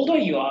 the older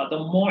you are, the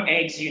more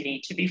eggs you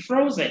need to be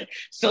frozen.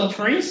 So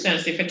for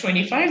instance, if a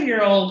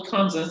 25-year-old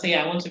comes and say,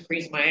 I want to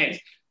freeze my eggs,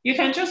 you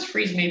can just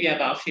freeze maybe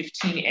about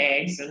 15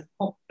 eggs and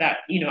hope that,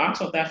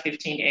 out of that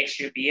 15 eggs,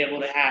 you'll be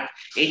able to have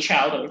a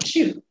child or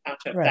two out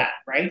of that,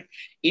 right?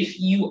 If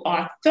you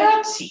are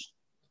 30,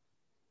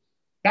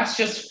 that's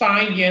just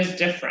 5 years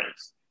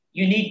difference.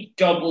 You need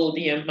double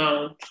the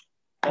amount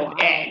of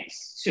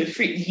eggs to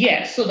freeze,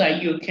 so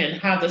that you can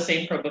have the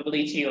same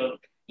probability of,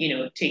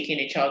 taking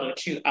a child or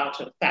two out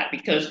of that.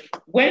 Because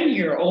when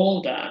you're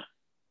older,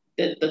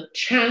 the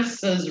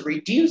chances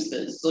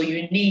reduces. So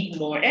you need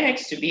more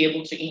eggs to be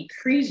able to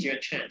increase your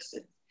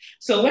chances.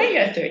 So when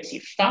you're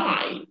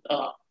 35,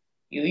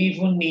 you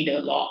even need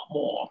a lot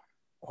more.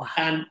 Wow.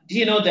 And,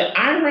 the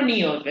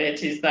irony of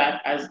it is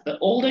that as the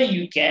older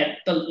you get,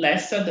 the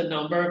lesser the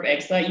number of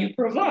eggs that you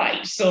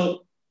provide.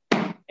 So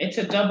it's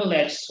a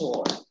double-edged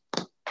sword.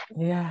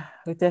 Yeah,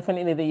 we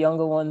definitely the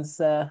younger ones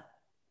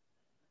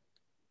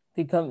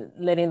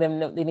letting them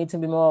know they need to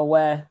be more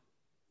aware.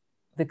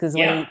 Because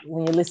when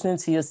you're listening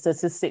to your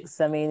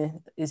statistics, I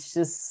mean, it's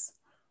just,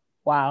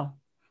 wow.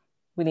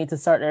 We need to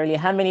start early.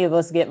 How many of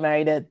us get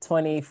married at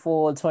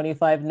 24,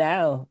 25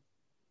 now?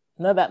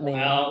 Not that many.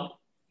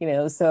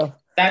 Well, so.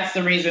 That's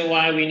the reason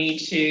why we need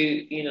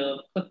to,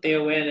 put the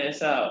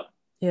awareness out.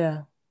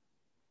 Yeah.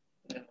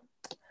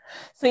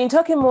 So you're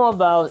talking more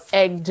about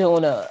egg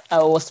donor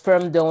or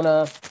sperm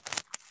donor.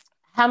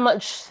 How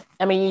much,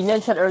 you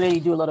mentioned earlier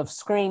you do a lot of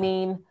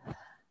screening.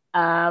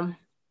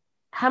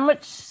 How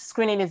much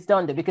screening is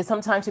done there? Because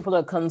sometimes people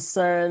are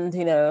concerned,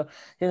 they're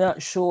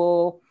not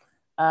sure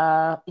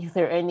if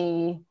there are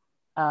any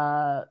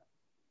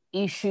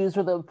issues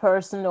with the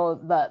person or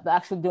that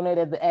actually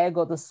donated the egg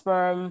or the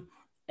sperm,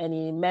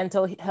 any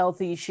mental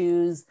health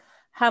issues.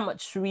 How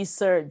much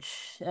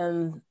research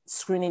and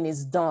screening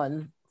is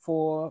done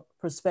for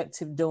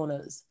prospective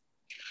donors?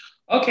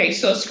 Okay,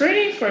 so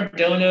screening for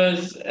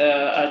donors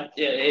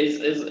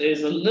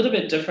is a little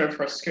bit different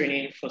from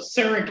screening for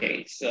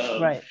surrogates.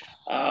 Right.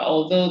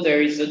 Although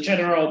there is a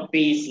general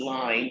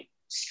baseline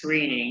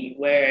screening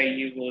where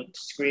you would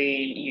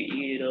screen,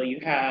 you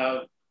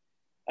have,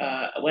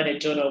 when a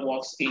donor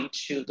walks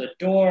into the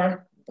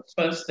door, the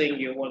first thing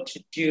you want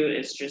to do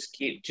is just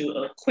do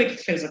a quick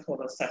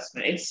physical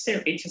assessment. It's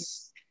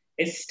stages,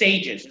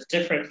 it's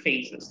different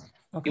phases.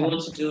 Okay. You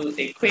want to do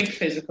a quick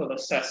physical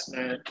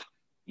assessment.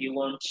 You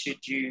want to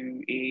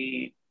do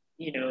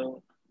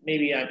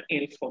maybe an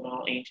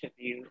informal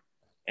interview,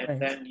 and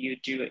then you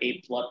do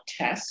a blood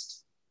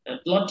test. A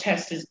blood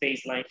test is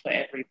baseline for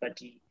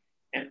everybody.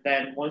 And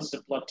then once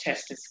the blood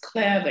test is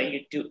clear, then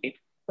you do a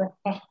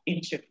proper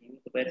interview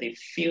where they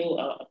fill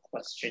out a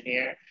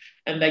questionnaire.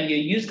 And then you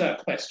use that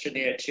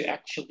questionnaire to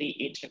actually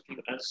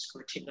interview and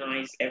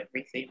scrutinize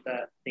everything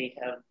that they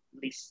have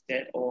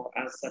listed or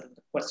answered in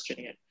the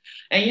questionnaire.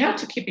 And you have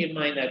to keep in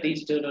mind that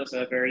these donors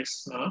are very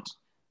smart.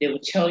 They will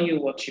tell you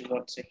what you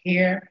want to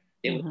hear.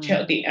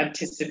 They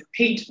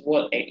anticipate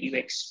what you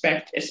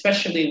expect,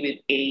 especially with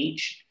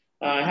age.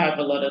 I have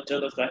a lot of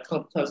donors that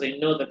come because they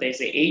know that there's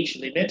an age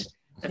limit,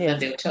 and then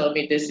they'll tell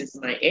me this is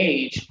my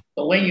age.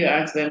 But when you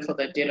ask them for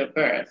the date of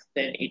birth,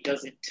 then it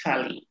doesn't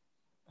tally.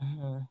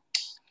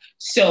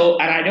 So,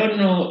 and I don't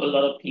know a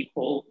lot of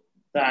people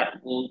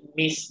that will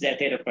miss their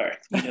date of birth.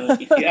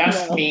 If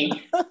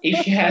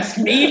you ask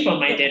me for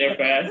my date of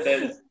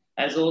birth,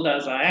 as old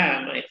as I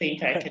am, I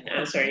think I can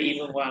answer it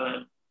even while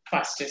I'm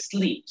fast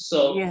asleep.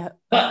 So,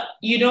 but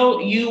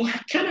you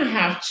kind of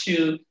have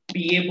to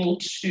be able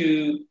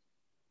to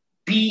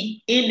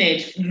be in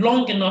it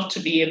long enough to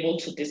be able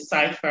to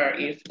decipher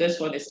if this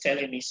one is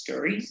telling me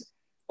stories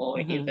or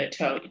if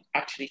they're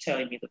actually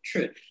telling me the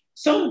truth.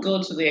 Some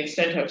go to the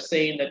extent of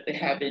saying that they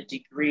have a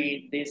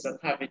degree in this and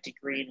have a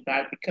degree in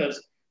that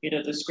because,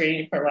 the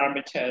screening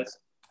parameters,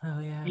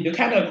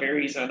 kind of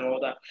varies and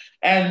all that.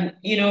 And,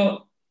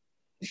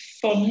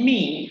 for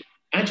me,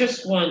 I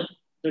just want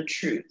the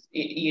truth.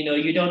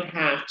 You don't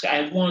have to,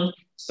 I want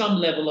some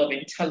level of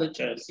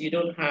intelligence. You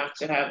don't have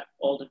to have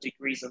all the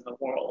degrees in the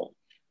world.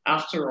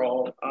 After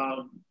all,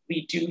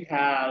 we do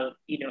have,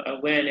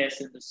 awareness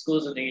in the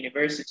schools and the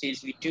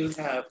universities. We do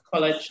have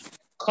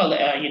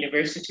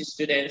university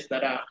students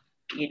that are,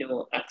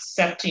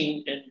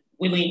 accepting and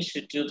willing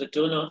to do the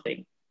donor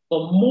thing.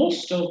 but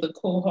most of the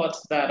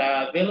cohorts that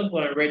are available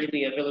and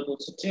readily available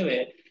to do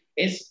it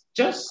is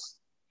just,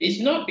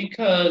 it's not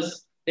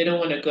because they don't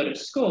want to go to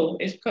school,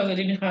 it's because they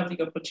didn't have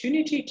the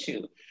opportunity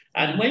to.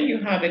 And when you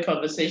have a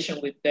conversation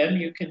with them,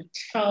 you can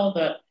tell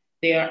that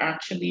they are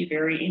actually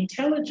very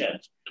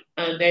intelligent,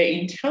 and they're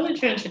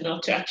intelligent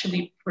enough to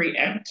actually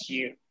preempt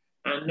you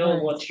and know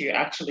what you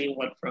actually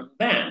want from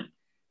them.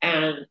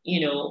 And,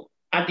 you know,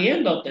 at the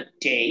end of the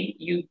day,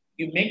 you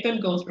make them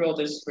go through all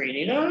this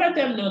screening and let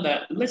them know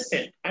that,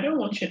 listen, I don't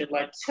want you to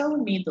lie. Tell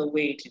me the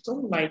way it is.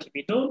 Don't lie to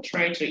me. Don't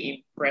try to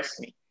impress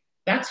me.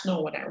 That's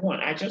not what I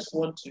want. I just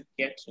want to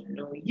get to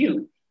know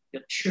you,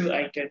 the true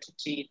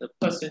identity, the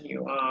person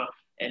you are,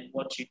 and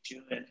what you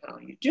do and how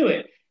you do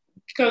it.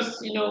 Because,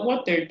 you know,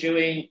 what they're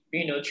doing,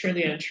 you know,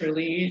 truly and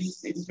truly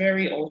is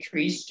very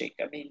altruistic.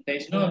 I mean,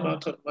 there's no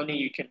amount of money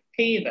you can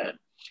pay them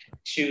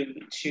to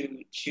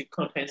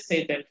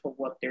compensate them for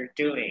what they're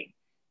doing.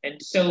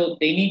 And so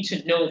they need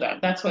to know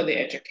that. That's where the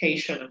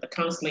education and the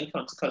counseling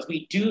comes, because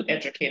we do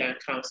educate and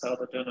counsel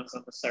the donors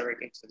and the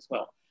surrogates as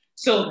well.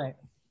 So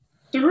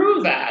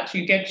through that,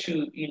 you get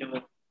to, you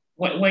know,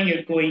 when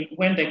you're going,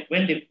 when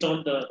they've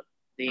done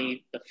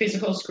the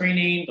physical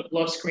screening, the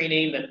blood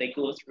screening, then they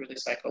go through the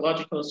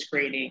psychological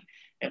screening,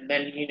 and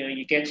then, you know,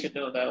 you get to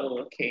know that, oh,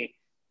 okay,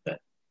 that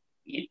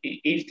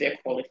if they're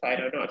qualified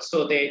or not.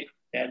 So there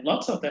are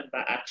lots of them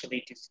that are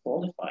actually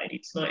disqualified.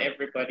 It's not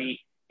everybody.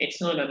 It's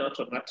not an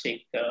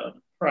automatic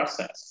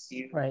process.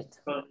 You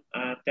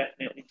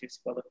definitely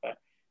disqualified.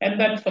 And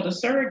then for the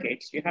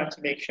surrogates, you have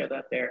to make sure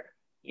that they're,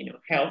 you know,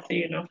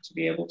 healthy enough to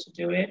be able to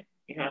do it.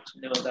 You have to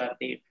know that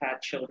they've had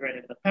children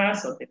in the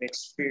past, or they've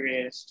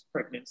experienced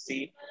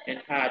pregnancy and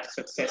had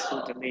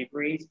successful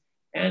deliveries.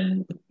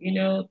 And, you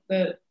know,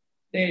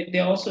 they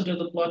also do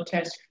the blood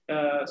test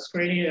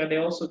screening, and they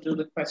also do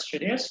the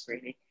questionnaire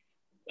screening.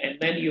 And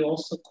then you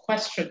also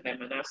question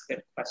them and ask them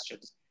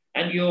questions.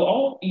 And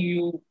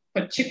you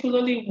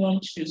particularly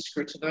want to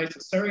scrutinize the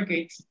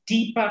surrogates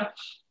deeper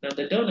than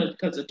the donor,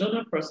 because the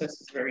donor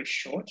process is very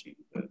short.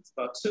 It's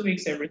about 2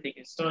 weeks, everything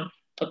is done.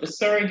 But the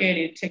surrogate,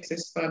 it takes a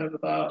span of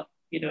about,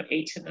 you know,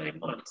 8 to 9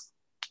 months.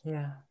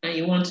 Yeah. And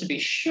you want to be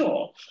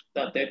sure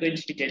that they're going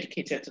to be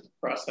dedicated to the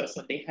process,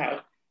 and they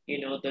have, you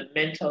know, the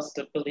mental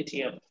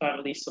stability and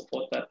family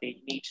support that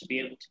they need to be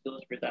able to go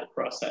through that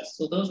process.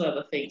 So those are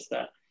the things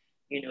that,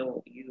 you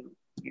know, you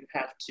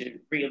have to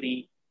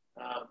really,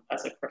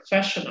 as a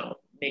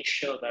professional, make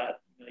sure that,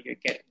 you know, you're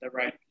getting the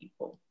right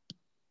people.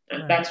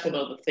 And that's one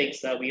of the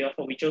things that we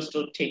offer. We just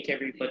don't take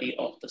everybody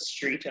off the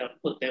street and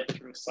put them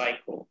through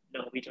cycle.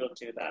 No, we don't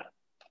do that.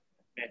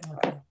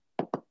 Okay.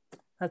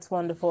 That's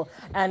wonderful.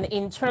 And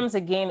in terms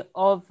again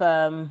of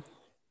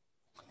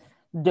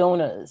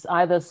donors,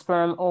 either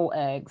sperm or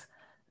eggs,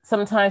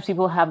 sometimes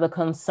people have the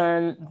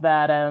concern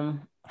that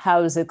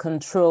how is it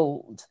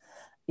controlled?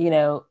 You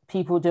know,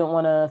 people don't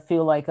want to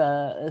feel like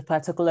a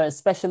particular,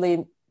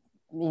 especially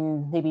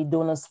in maybe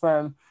donor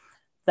sperm,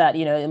 that,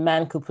 you know, a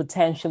man could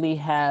potentially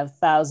have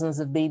thousands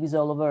of babies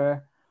all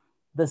over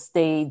the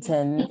States,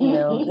 and, you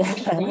know.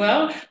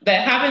 Well,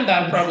 they're having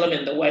that problem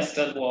in the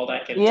Western world, I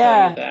can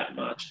tell you that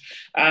much.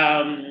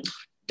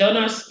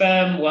 Donor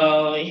sperm,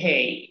 well,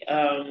 hey,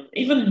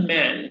 even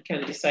men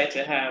can decide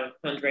to have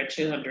 100,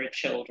 200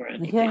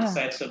 children if they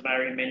decide to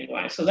marry many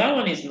wives. So that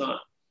one is not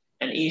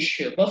an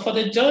issue. But for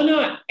the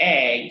donor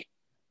egg,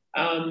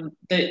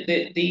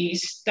 the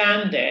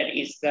standard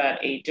is that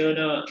a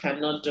donor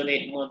cannot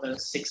donate more than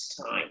 6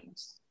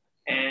 times,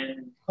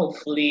 and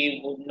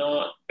hopefully will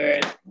not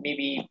birth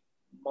maybe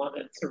more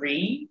than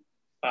 3,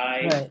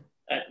 5,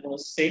 at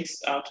most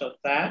 6 out of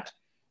that.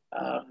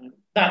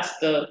 That's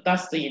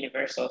the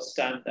universal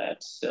standard.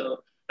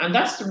 So, and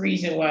that's the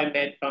reason why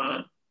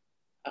MedBan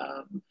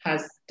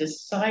has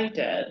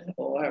decided,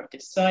 or have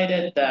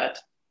decided, that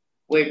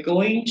we're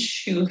going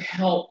to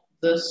help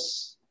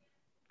this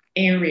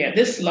area,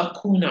 this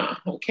lacuna.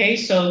 Okay,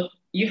 so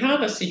you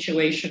have a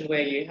situation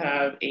where you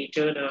have a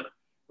donor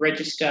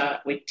register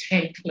with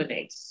 10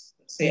 clinics,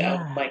 say,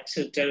 I would like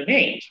to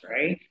donate,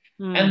 right?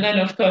 And then,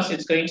 of course,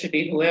 it's going to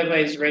be whoever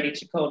is ready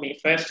to call me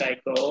first,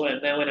 I go.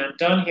 And then when I'm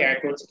done here, I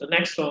go to the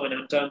next one. When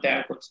I'm done there,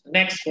 I go to the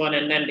next one.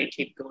 And then they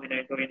keep going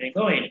and going and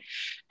going.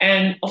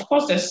 And, of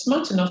course, they're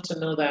smart enough to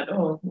know that,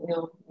 oh,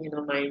 you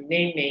know, my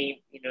name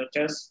may, you know,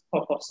 just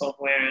pop up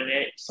somewhere,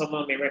 and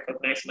someone may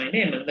recognize my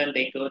name. And then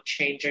they go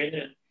changing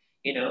and,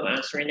 you know,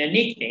 answering a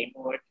nickname,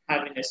 or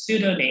having a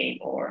pseudonym,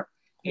 or,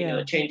 you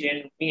know,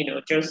 changing, you know,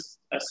 just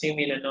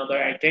assuming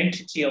another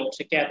identity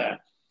altogether.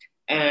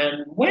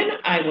 And when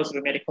I was at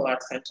the Medical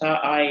Arts Center,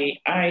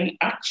 I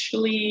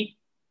actually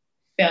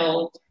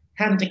felt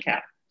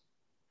handicapped,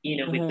 you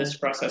know, with this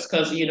process,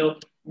 because, you know,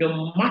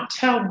 no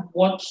matter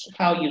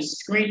how you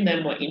screen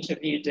them or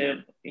interview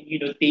them, you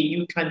know,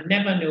 you can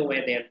never know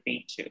where they've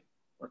been to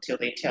until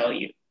they tell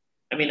you.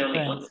 I mean,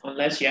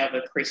 unless you have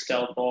a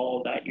crystal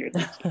ball that you're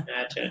looking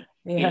at, and,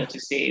 you know, to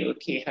say,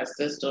 okay, has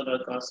this donor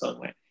gone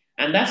somewhere?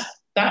 And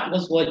that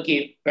was what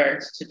gave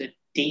birth to the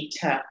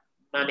data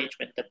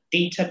management, the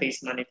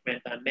database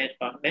management that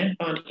MedBan.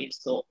 MedBan is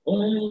the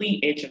only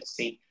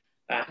agency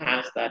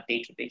has that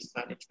database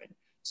management.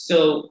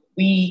 So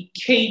we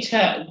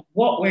cater,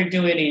 what we're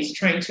doing is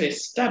trying to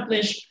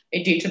establish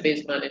a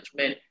database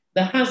management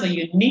that has a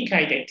unique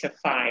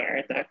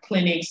identifier that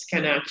clinics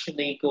can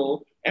actually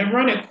go and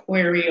run a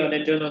query on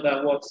a donor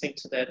that walks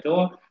into their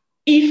door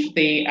if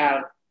they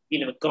have,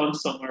 gone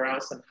somewhere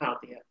else and how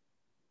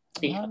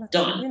they have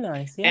done. Really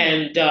nice,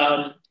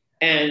 yeah.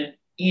 And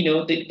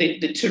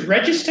to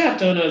register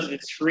donors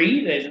is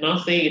free. There's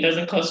nothing, it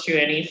doesn't cost you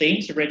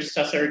anything. To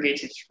register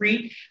surrogates is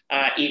free.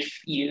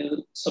 If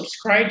you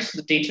subscribe to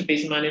the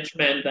database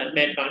management that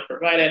MedBank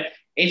provided,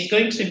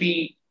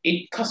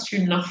 it costs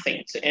you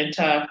nothing to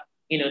enter,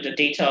 the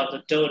data of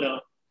the donor.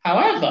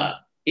 However,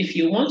 if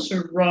you want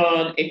to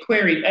run a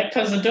query,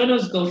 because the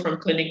donors go from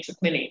clinic to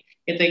clinic,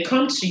 if they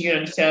come to you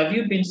and say, have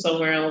you been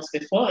somewhere else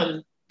before?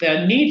 And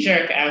the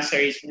knee-jerk answer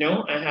is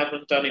no, I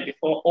haven't done it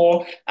before,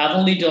 or I've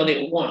only done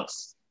it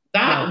once.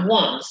 That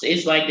once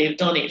is like they've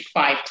done it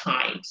 5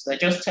 times. They're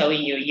just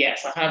telling you,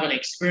 yes, I haven't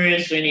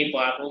experienced doing it, but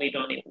I've only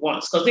done it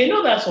once, because they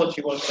know that's what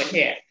you want to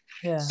hear.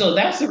 Yeah. So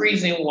that's the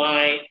reason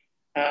why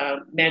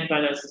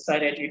MedBan has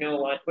decided, you know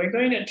what, we're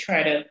going to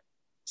try to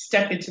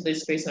step into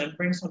this space and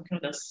bring some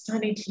kind of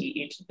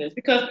sanity into this,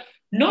 because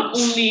not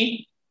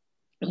only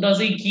does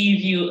it give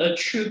you a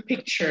true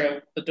picture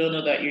of the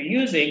donor that you're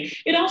using,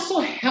 it also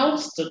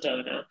helps the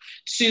donor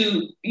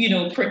to,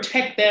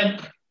 protect them,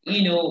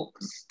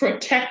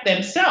 protect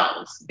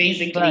themselves,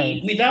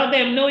 basically, without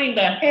them knowing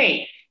that,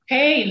 hey,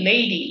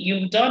 lady,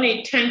 you've done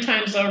it 10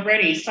 times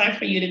already. It's time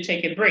for you to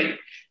take a break.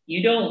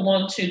 You don't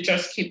want to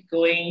just keep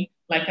going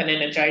like an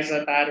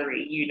Energizer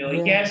battery.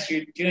 Yes,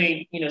 you're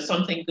doing,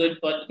 something good,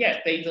 but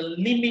yes, there's a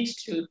limit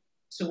to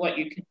what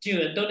you can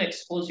do, and don't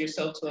expose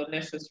yourself to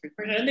unnecessary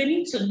pressure. And they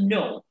need to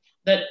know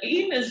that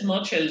in as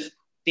much as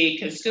they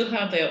can still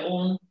have their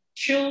own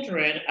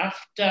children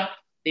after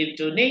they've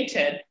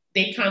donated,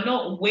 they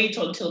cannot wait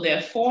until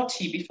they're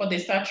 40 before they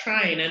start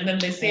trying. And then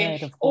they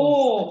say,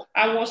 oh,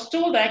 I was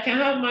told I can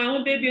have my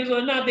own babies,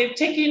 or now they've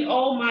taken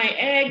all my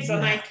eggs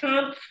and I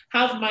can't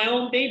have my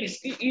own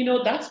babies.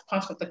 That's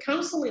part of the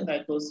counseling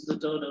that goes to the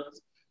donors.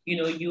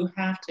 You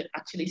have to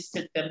actually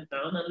sit them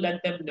down and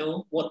let them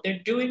know what they're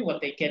doing, what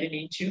they're getting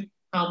into,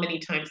 how many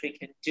times they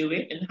can do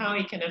it, and how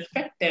it can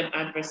affect them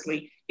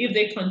adversely if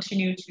they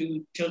continue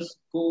to just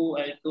go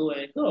and go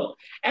and go.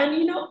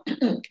 And,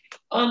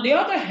 on the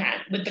other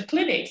hand, with the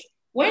clinics,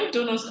 when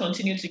donors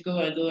continue to go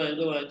and go and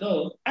go and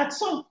go, at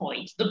some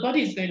point, the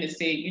body is going to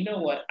say, you know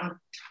what, I'm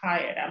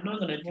tired. I'm not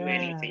going to do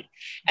anything.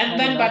 And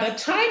then by the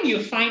time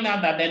you find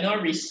out that they're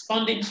not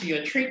responding to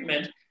your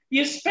treatment,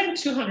 you spend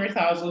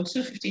 200,000,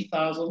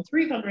 250,000,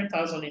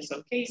 300,000 in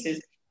some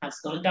cases has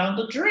gone down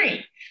the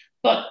drain.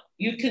 But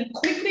you can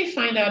quickly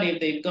find out if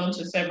they've gone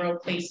to several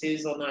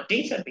places on our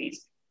database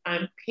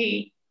and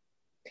pay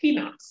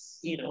peanuts,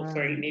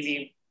 for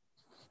maybe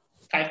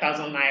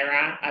 5,000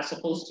 naira as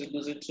opposed to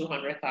losing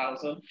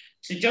 200,000,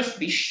 to just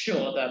be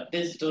sure that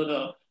this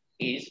donor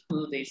is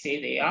who they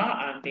say they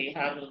are and they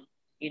haven't,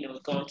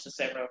 gone to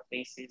several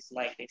places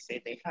like they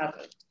say they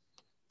haven't.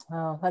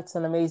 Oh, that's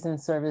an amazing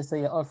service that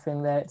you're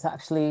offering there. It's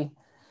actually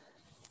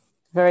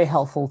very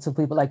helpful to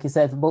people, like you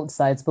said, for both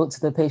sides, both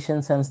to the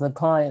patients and to the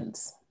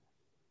clients,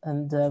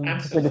 and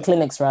for the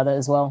clinics rather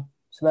as well.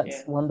 So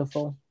that's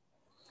wonderful.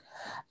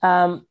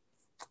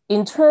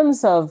 In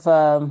terms of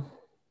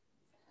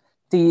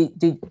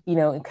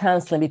the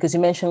counseling, because you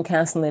mentioned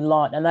counseling a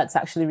lot, and that's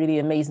actually really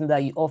amazing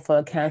that you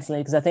offer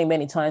counseling, because I think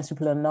many times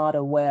people are not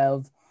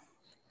aware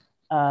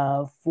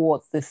of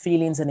what the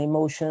feelings and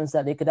emotions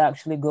that they could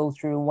actually go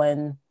through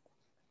when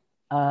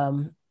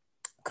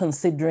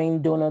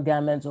considering donor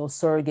gametes or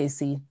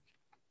surrogacy.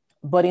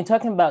 But in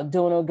talking about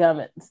donor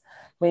gametes,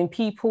 when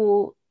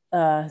people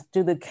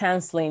do the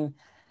counseling,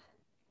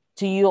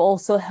 do you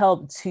also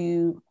help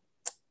to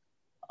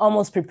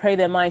almost prepare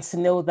their minds to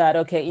know that,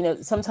 okay,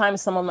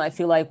 sometimes someone might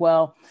feel like,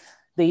 well,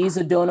 they use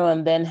a donor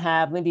and then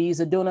maybe use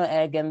a donor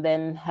egg and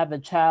then have a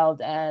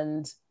child,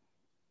 and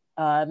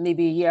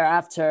maybe a year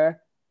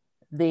after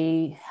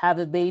they have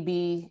a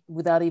baby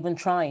without even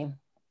trying.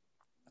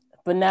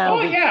 But now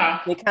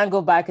they can't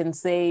go back and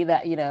say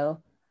that,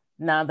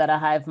 now that I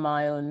have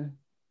my own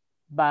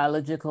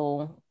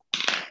biological,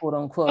 quote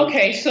unquote.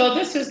 Okay, so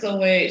this is the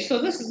way,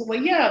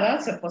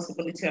 that's a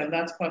possibility. And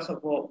that's part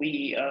of what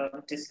we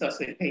discuss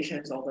with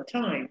patients all the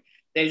time.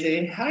 There's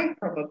a high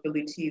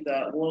probability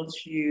that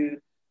once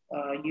you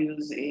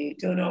use a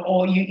donor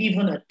or you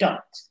even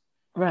adopt,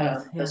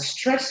 the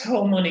stress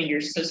hormone in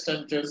your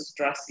system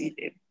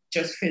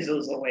just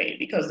fizzles away,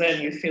 because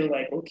then you feel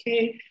like,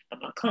 okay,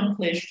 I'm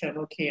accomplished, I'm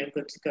okay, I'm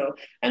good to go.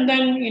 And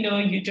then,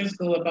 you just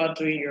go about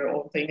doing your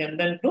own thing, and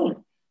then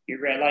boom,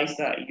 you realize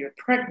that you're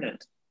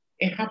pregnant.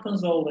 It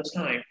happens all the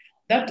time.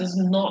 That does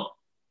not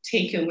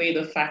take away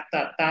the fact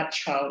that that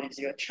child is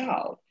your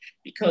child,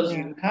 because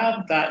you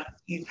have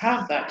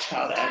that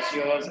child as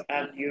yours,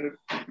 and you're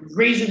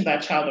raising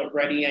that child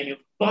already, and you've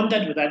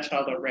bonded with that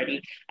child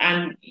already.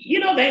 And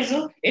there's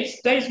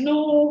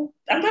no,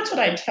 and that's what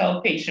I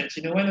tell patients,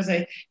 when they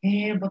say,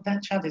 but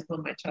that child is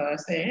not my child, I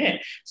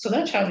say, so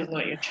that child is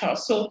not your child.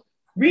 So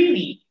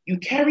Really, you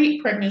carry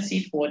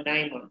pregnancy for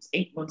 9 months,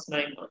 8 months,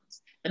 9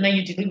 months, and then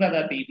you deliver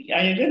that baby.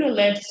 Are you going to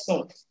let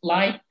some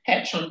fly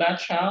perch on that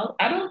child?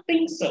 I don't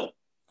think so.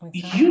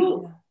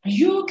 Exactly.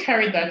 You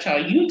carry that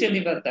child, you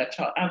deliver that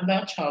child, and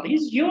that child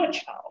is your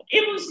child.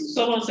 Even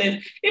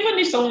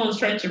if someone's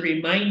trying to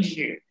remind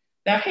you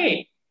that,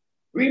 hey,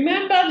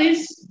 remember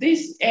this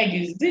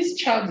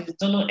child is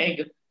donor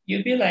egg,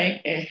 you'll be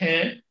like,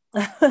 Exactly.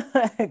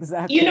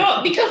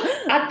 because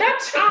at that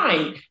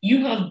time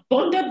you have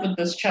bonded with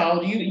this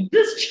child.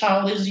 This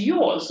child is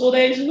yours, so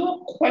there is no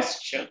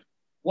question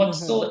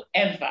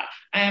whatsoever.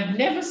 I have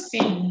never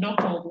seen,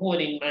 knock on wood,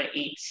 in my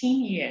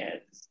 18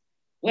 years,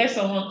 where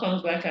someone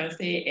comes back and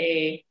say,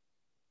 hey,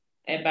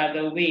 by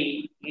the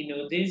way,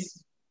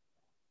 this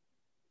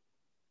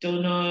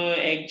donor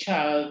egg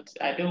child,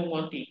 I don't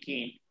want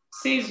again.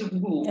 Says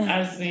who?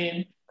 As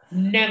in,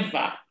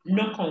 never,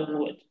 knock on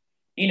wood.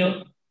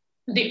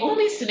 The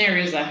only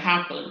scenarios that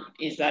happen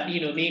is that,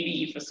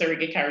 maybe if a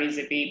surrogate carries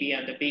a baby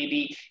and the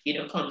baby,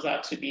 comes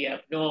out to be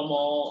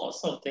abnormal or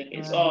something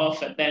is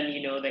off, and then,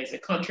 there's a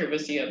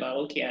controversy about,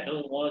 okay, I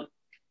don't want,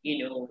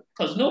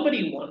 because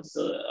nobody wants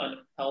an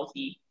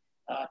unhealthy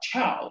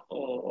child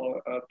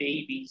or a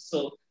baby.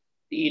 So,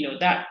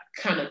 that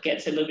kind of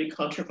gets a little bit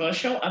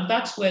controversial. And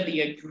that's where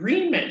the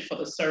agreement for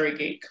the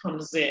surrogate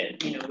comes in,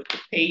 with the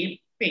paid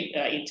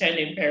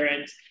intending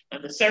parents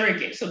and the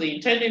surrogate. So the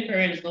intending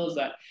parents knows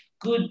that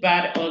good,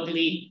 bad,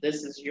 ugly,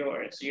 this is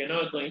yours. You're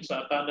not going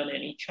to abandon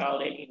any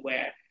child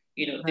anywhere.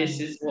 This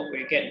is what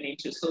we're getting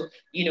into. So,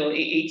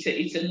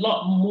 it's a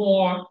lot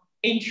more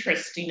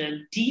interesting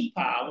and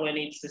deeper when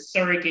it's the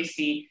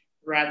surrogacy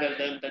rather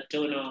than the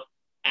donor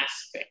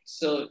aspect.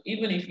 So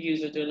even if you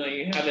use a donor,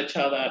 you have a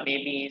child that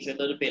maybe is a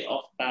little bit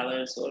off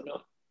balance or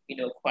not,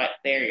 quite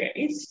there yet,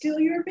 it's still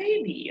your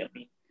baby. I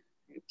mean,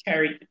 you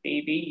carried the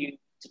baby, you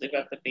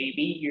delivered the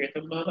baby, you're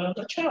the mother of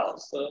the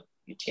child. So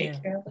you take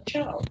care of the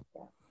child.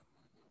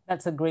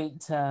 That's a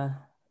great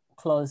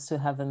clause to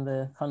have in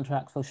the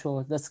contract for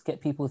sure. Let's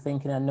get people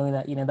thinking and know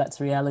that, that's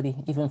reality.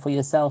 Even for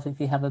yourself, if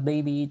you have a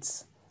baby,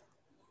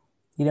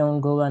 you don't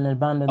go and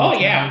abandon the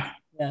child. Yeah,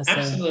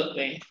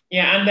 absolutely.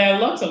 Yeah, and there are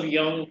lots of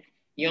young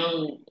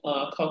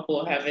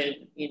couple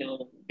having,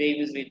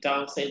 babies with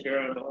Down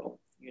syndrome or,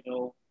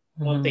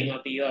 one thing or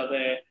the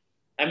other.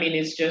 I mean,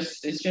 it's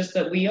just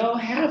that we all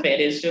have it.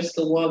 It's just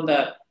the one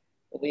that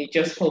we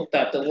just hope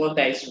that the one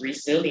that is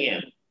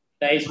resilient,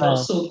 that is not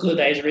so good,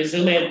 that is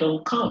resilient,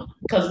 don't come.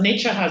 Because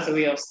nature has a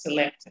way of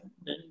selecting.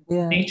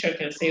 Nature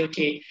can say,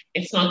 okay,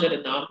 it's not good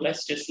enough.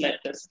 Let's just let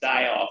this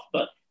die off.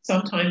 But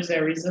sometimes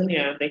they're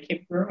resilient. They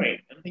keep growing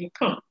and they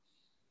come.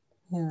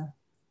 Yeah.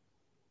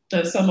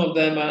 And some of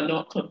them are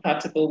not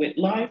compatible with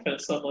life, and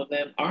some of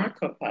them are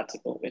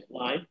compatible with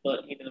life.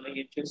 But you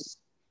just,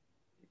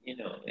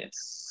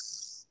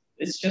 it's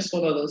just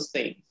one of those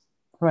things.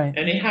 Right.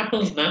 And it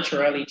happens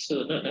naturally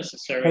too, not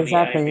necessarily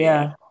exactly. IVF.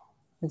 Yeah.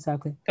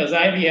 Exactly. Because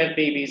IVF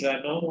babies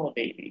are normal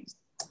babies.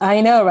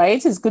 I know,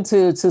 right? It's good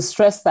to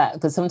stress that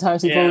because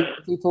sometimes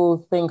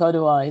people think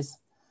otherwise.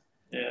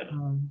 Yeah.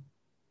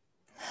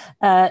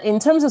 In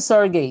terms of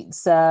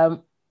surrogates,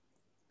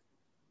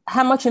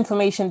 how much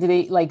information do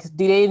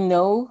they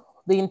know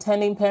the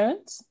intending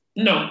parents?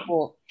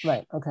 No.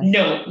 Right. Okay.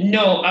 No.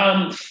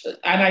 And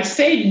I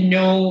say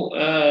no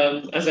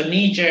as a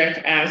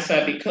knee-jerk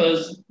answer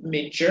because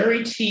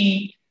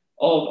majority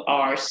of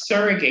our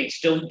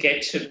surrogates don't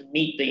get to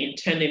meet the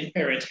intending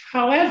parent.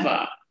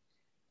 However,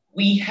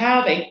 we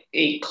have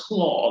a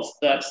clause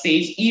that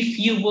says if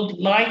you would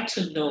like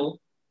to know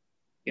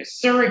your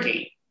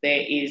surrogate,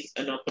 there is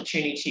an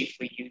opportunity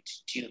for you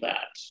to do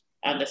that.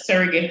 And the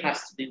surrogate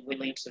has to be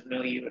willing to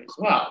know you as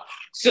well.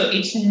 So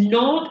it's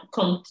not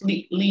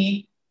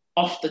completely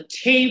off the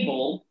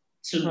table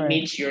to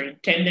meet your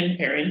intending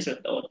parents or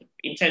the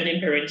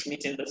intending parents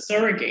meeting the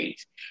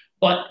surrogate.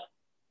 But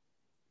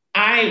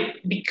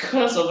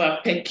because of a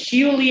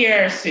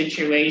peculiar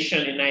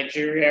situation in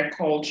Nigeria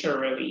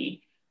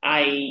culturally,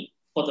 I,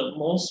 for the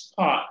most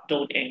part,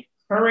 don't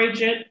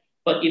encourage it.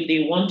 But if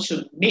they want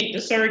to meet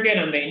the surrogate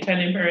and the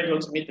intending parent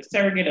wants to meet the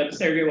surrogate and the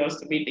surrogate wants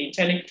to meet the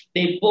intending,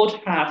 they both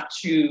have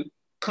to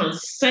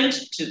consent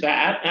to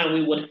that, and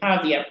we would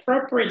have the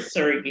appropriate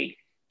surrogate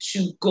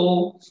to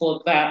go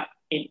for that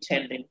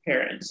intending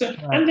parent. So,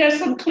 and there's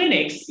some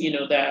clinics,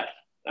 that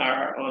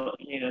are,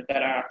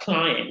 that are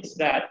clients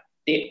that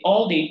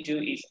all they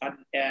do is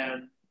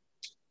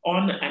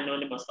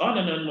unanonymous.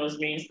 Unanonymous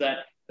means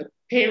that the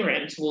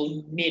parent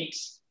will meet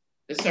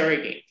the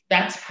surrogate.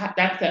 That's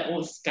their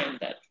own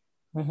standard.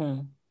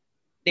 Mm-hmm.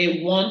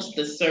 They want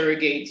the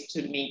surrogate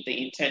to meet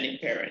the intending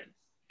parent.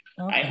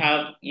 Okay. I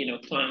have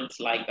clients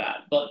like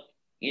that, but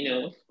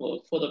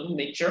for the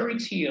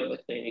majority of the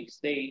clinics,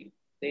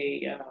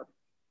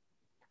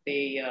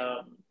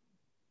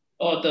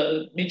 or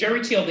the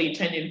majority of the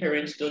intending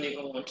parents don't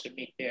even want to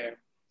meet their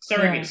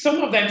surrogate. Yeah.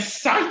 Some of them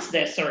cite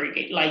their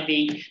surrogate, like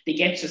they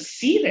get to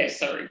see their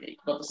surrogate,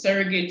 but the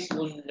surrogates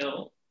will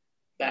know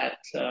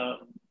that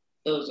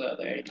those are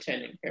their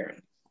intending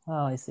parents.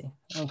 Oh, I see.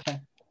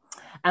 Okay.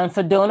 And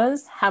for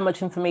donors, how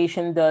much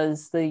information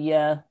does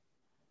the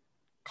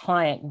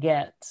client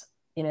get?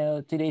 You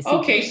know, do they see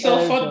Okay, so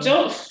pictures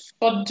or?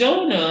 for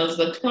donors,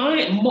 the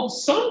client,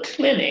 some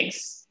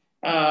clinics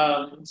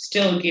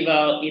still give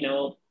out,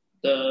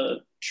 the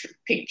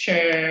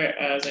picture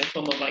as a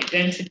form of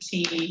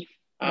identity,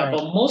 Right.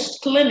 but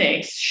most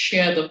clinics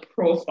share the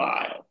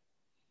profile.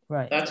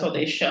 Right. That's what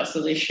Okay. they share.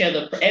 So they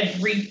share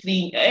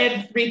everything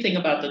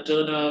about the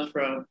donor,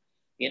 from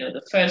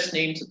the first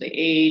name to the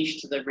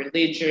age to the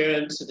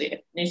religion to the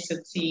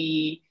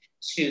ethnicity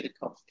to the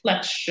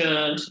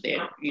complexion to the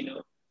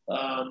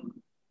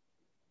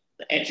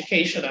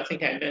education. I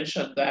think I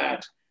mentioned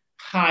that,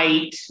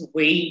 height,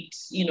 weight,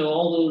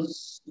 all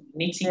those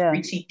nitty Yeah.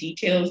 gritty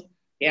details.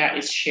 Yeah,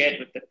 is shared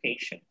with the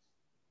patient.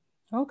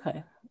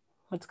 Okay.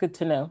 That's good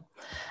to know.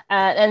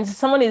 And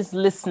someone is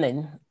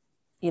listening,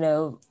 you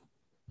know,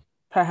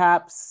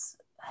 perhaps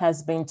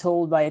has been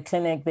told by a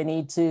clinic they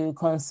need to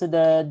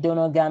consider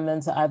donor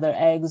gametes, either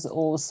eggs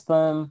or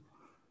sperm,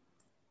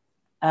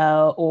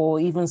 or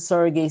even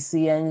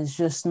surrogacy, and is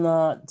just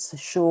not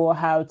sure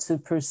how to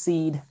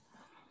proceed.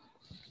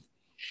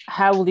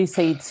 How will you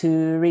say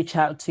to reach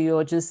out to you,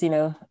 or just, take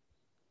the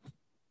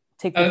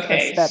first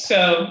Okay, step?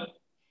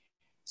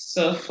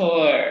 so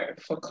for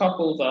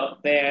couples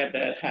out there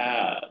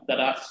that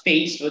are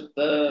faced with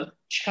the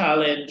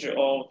challenge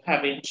of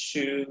having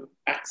to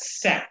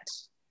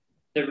accept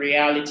the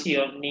reality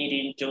of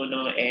needing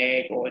donor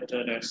egg or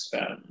donor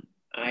sperm,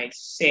 I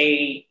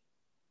say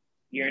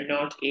you're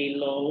not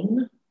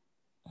alone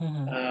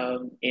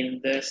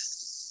in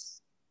this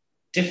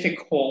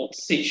difficult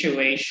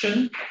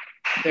situation.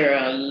 There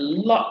are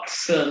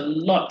lots and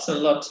lots and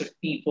lots of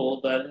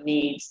people that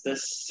needs the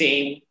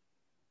same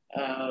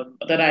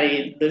that are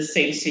in the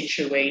same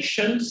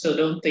situation. So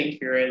don't think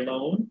you're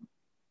alone.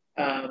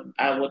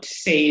 I would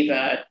say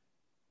that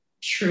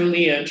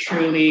truly and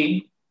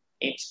truly,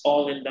 it's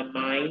all in the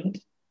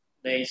mind.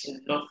 There is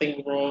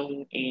nothing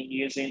wrong in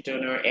using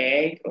donor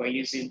egg or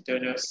using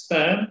donor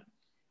sperm.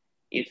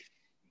 If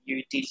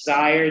you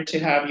desire to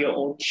have your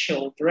own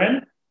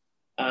children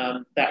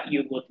that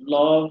you would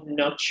love,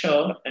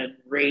 nurture, and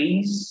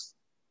raise,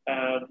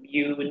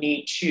 you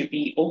need to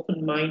be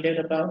open-minded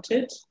about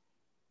it.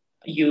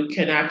 You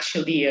can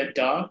actually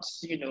adopt,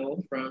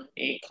 from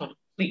a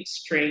complete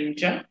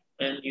stranger,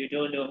 and you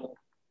don't know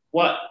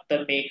what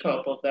the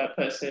makeup of that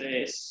person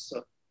is.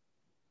 So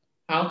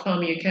how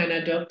come you can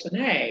adopt an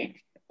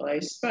egg or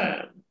a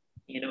sperm,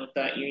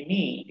 that you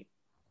need,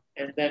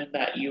 and then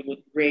that you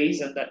would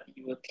raise and that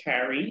you would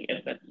carry,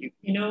 and that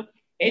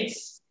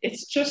it's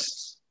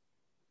just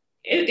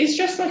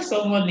like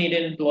someone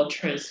needing blood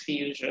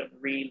transfusion,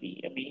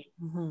 really. I mean,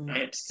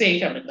 I'm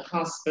sick, I'm in the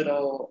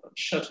hospital, I'm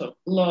short of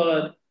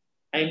blood.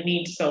 I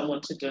need someone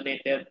to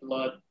donate their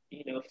blood,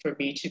 for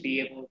me to be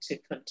able to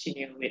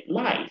continue with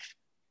life.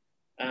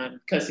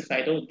 Because if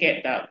I don't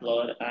get that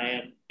blood,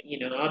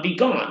 I'll be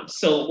gone.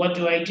 So what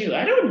do? I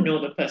don't know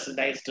the person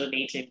that is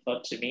donating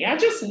blood to me. I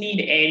just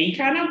need any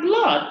kind of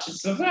blood to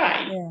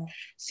survive. Yeah.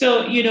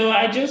 So,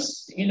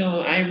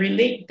 I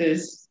relate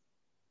this.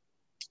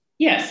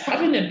 Yes,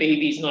 having a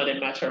baby is not a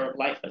matter of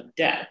life and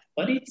death,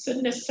 but it's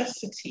a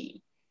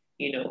necessity,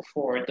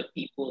 for the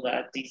people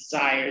that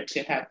desire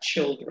to have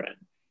children.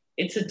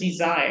 It's a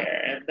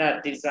desire, and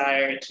that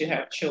desire to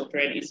have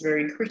children is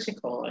very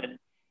critical. And,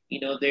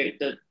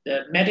 the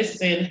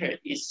medicine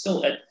is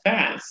so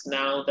advanced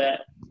now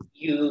that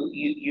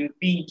you're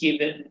being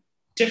given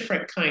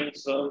different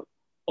kinds of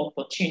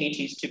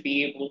opportunities to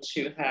be able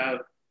to have,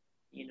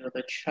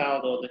 the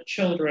child or the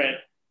children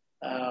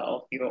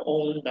of your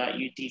own that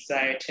you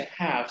desire to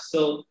have.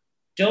 So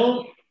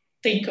don't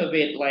think of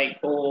it like,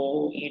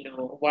 oh,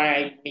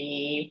 why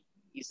me?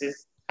 Is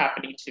this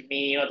happening to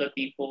me? Other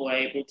people are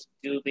able to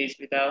do this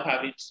without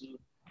having to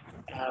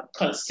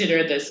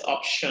consider this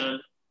option.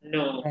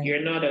 No, Right.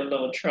 you're not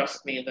alone.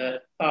 Trust me, there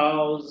are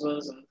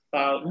thousands and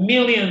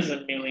millions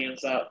and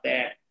millions out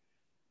there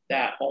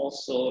that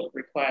also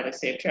require the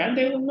same care. And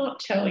they will not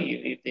tell you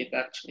if they've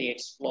actually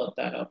explored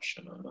that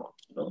option or not.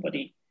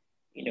 Nobody,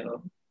 you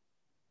know,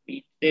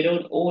 they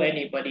don't owe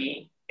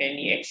anybody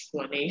any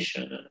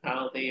explanation on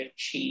how they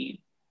achieve,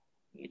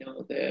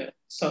 the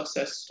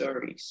success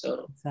story.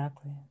 So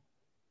Exactly.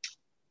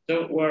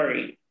 don't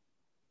worry,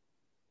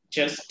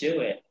 just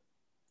do it.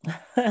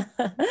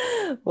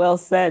 Well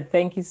said.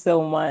 Thank you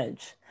so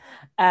much.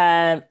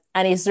 And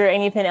is there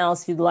anything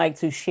else you'd like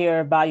to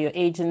share about your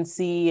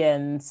agency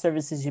and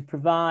services you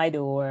provide,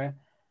 or?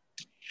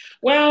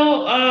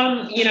 Well,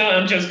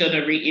 I'm just going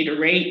to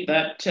reiterate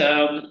that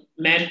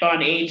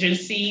MedBond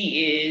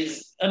Agency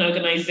is an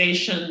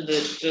organization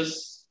that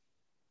just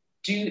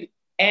do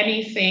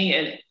anything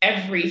and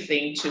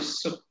everything to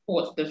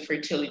support the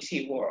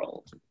fertility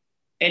world.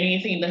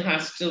 Anything that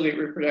has to do with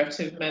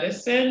reproductive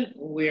medicine,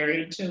 we're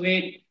into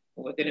it.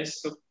 We're going to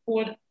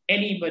support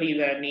anybody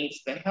that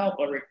needs the help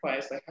or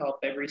requires the help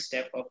every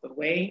step of the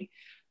way.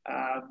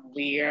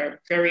 We are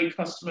very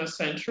customer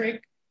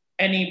centric.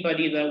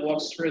 Anybody that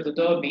walks through the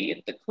door, be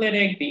it the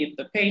clinic, be it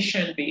the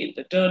patient, be it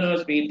the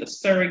donors, be it the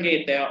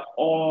surrogate, they're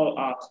all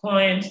our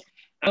clients.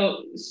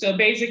 So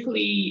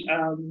basically,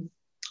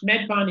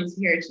 MedBond is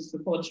here to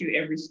support you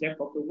every step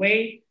of the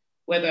way,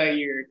 whether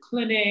you're a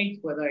clinic,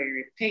 whether you're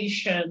a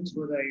patient,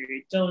 whether you're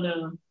a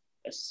donor,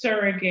 a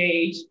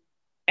surrogate,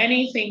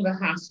 anything that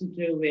has to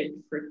do with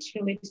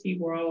fertility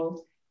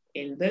world.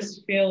 In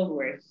this field,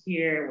 we're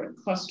here, we're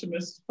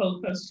customers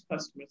focused,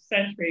 customer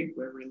centric,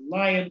 we're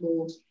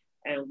reliable,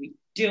 and we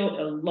deal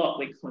a lot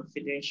with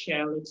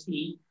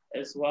confidentiality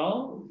as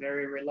well,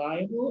 very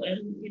reliable.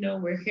 And,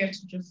 we're here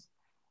to just,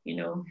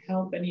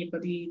 help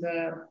anybody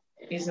that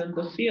is in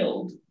the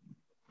field.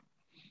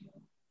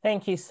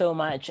 Thank you so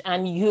much.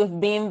 And you've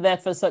been there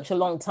for such a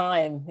long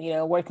time,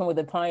 working with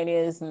the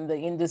pioneers in the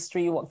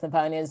industry, working with the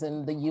pioneers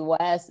in the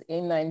US,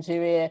 in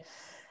Nigeria.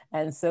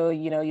 And so,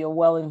 you're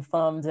well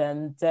informed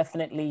and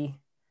definitely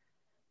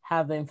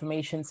have the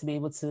information to be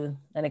able to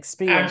and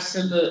experience.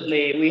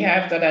 Absolutely. We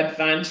have that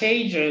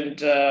advantage,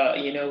 and,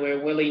 we're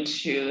willing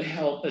to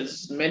help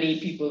as many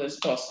people as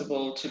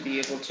possible to be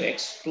able to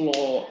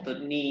explore the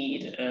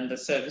need and the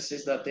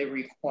services that they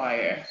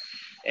require.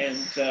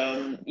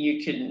 And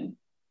you can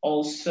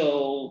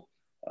also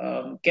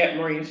get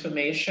more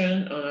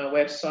information on our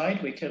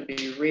website. We can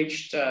be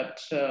reached at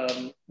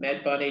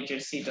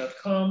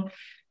medbonagency.com.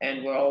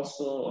 And we're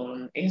also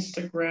on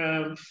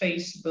Instagram,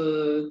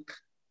 Facebook,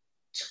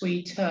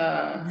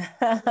 Twitter.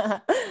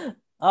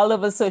 All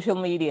over social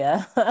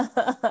media.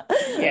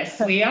 Yes,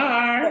 we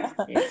are.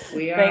 Yes,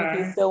 we are. Thank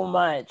you so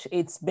much.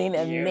 It's been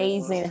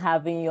amazing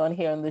having you on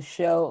here on the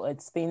show.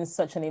 It's been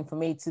such an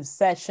informative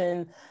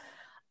session.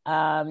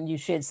 You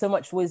shared so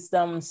much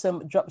wisdom,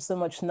 dropped so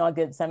much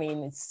nuggets. I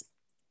mean,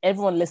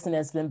 everyone listening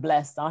has been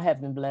blessed. I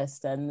have been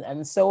blessed,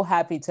 and so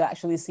happy to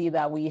actually see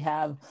that we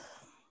have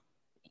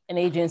an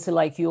agency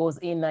like yours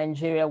in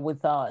Nigeria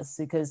with us,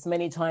 because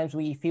many times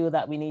we feel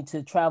that we need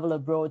to travel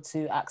abroad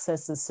to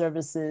access the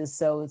services.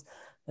 So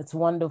it's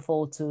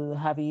wonderful to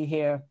have you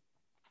here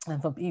and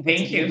for people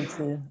to be able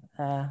to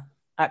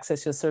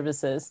access your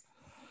services.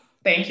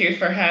 Thank you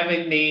for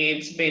having me.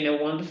 It's been a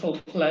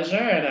wonderful pleasure,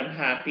 and I'm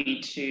happy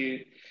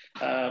to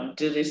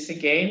do this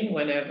again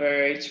whenever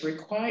it's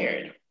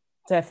required.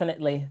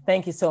 Definitely.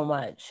 Thank you so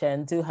much,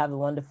 and do have a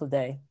wonderful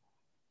day.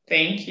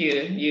 Thank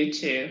you. You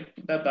too.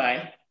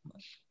 Bye-bye.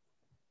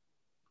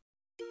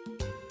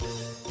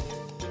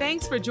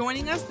 Thanks for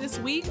joining us this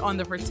week on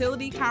the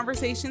Fertility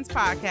Conversations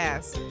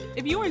podcast.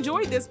 If you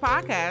enjoyed this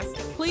podcast,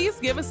 please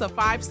give us a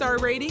 5-star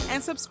rating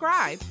and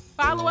subscribe.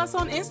 Follow us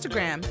on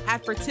Instagram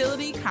at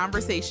Fertility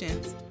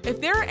Conversations. If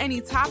there are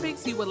any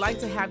topics you would like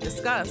to have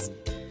discussed,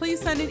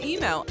 please send an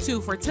email to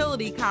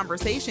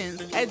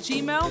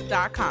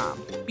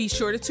fertilityconversations@gmail.com. Be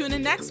sure to tune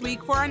in next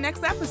week for our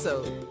next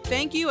episode.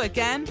 Thank you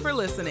again for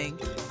listening.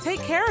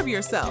 Take care of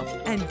yourself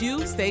and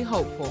do stay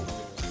hopeful.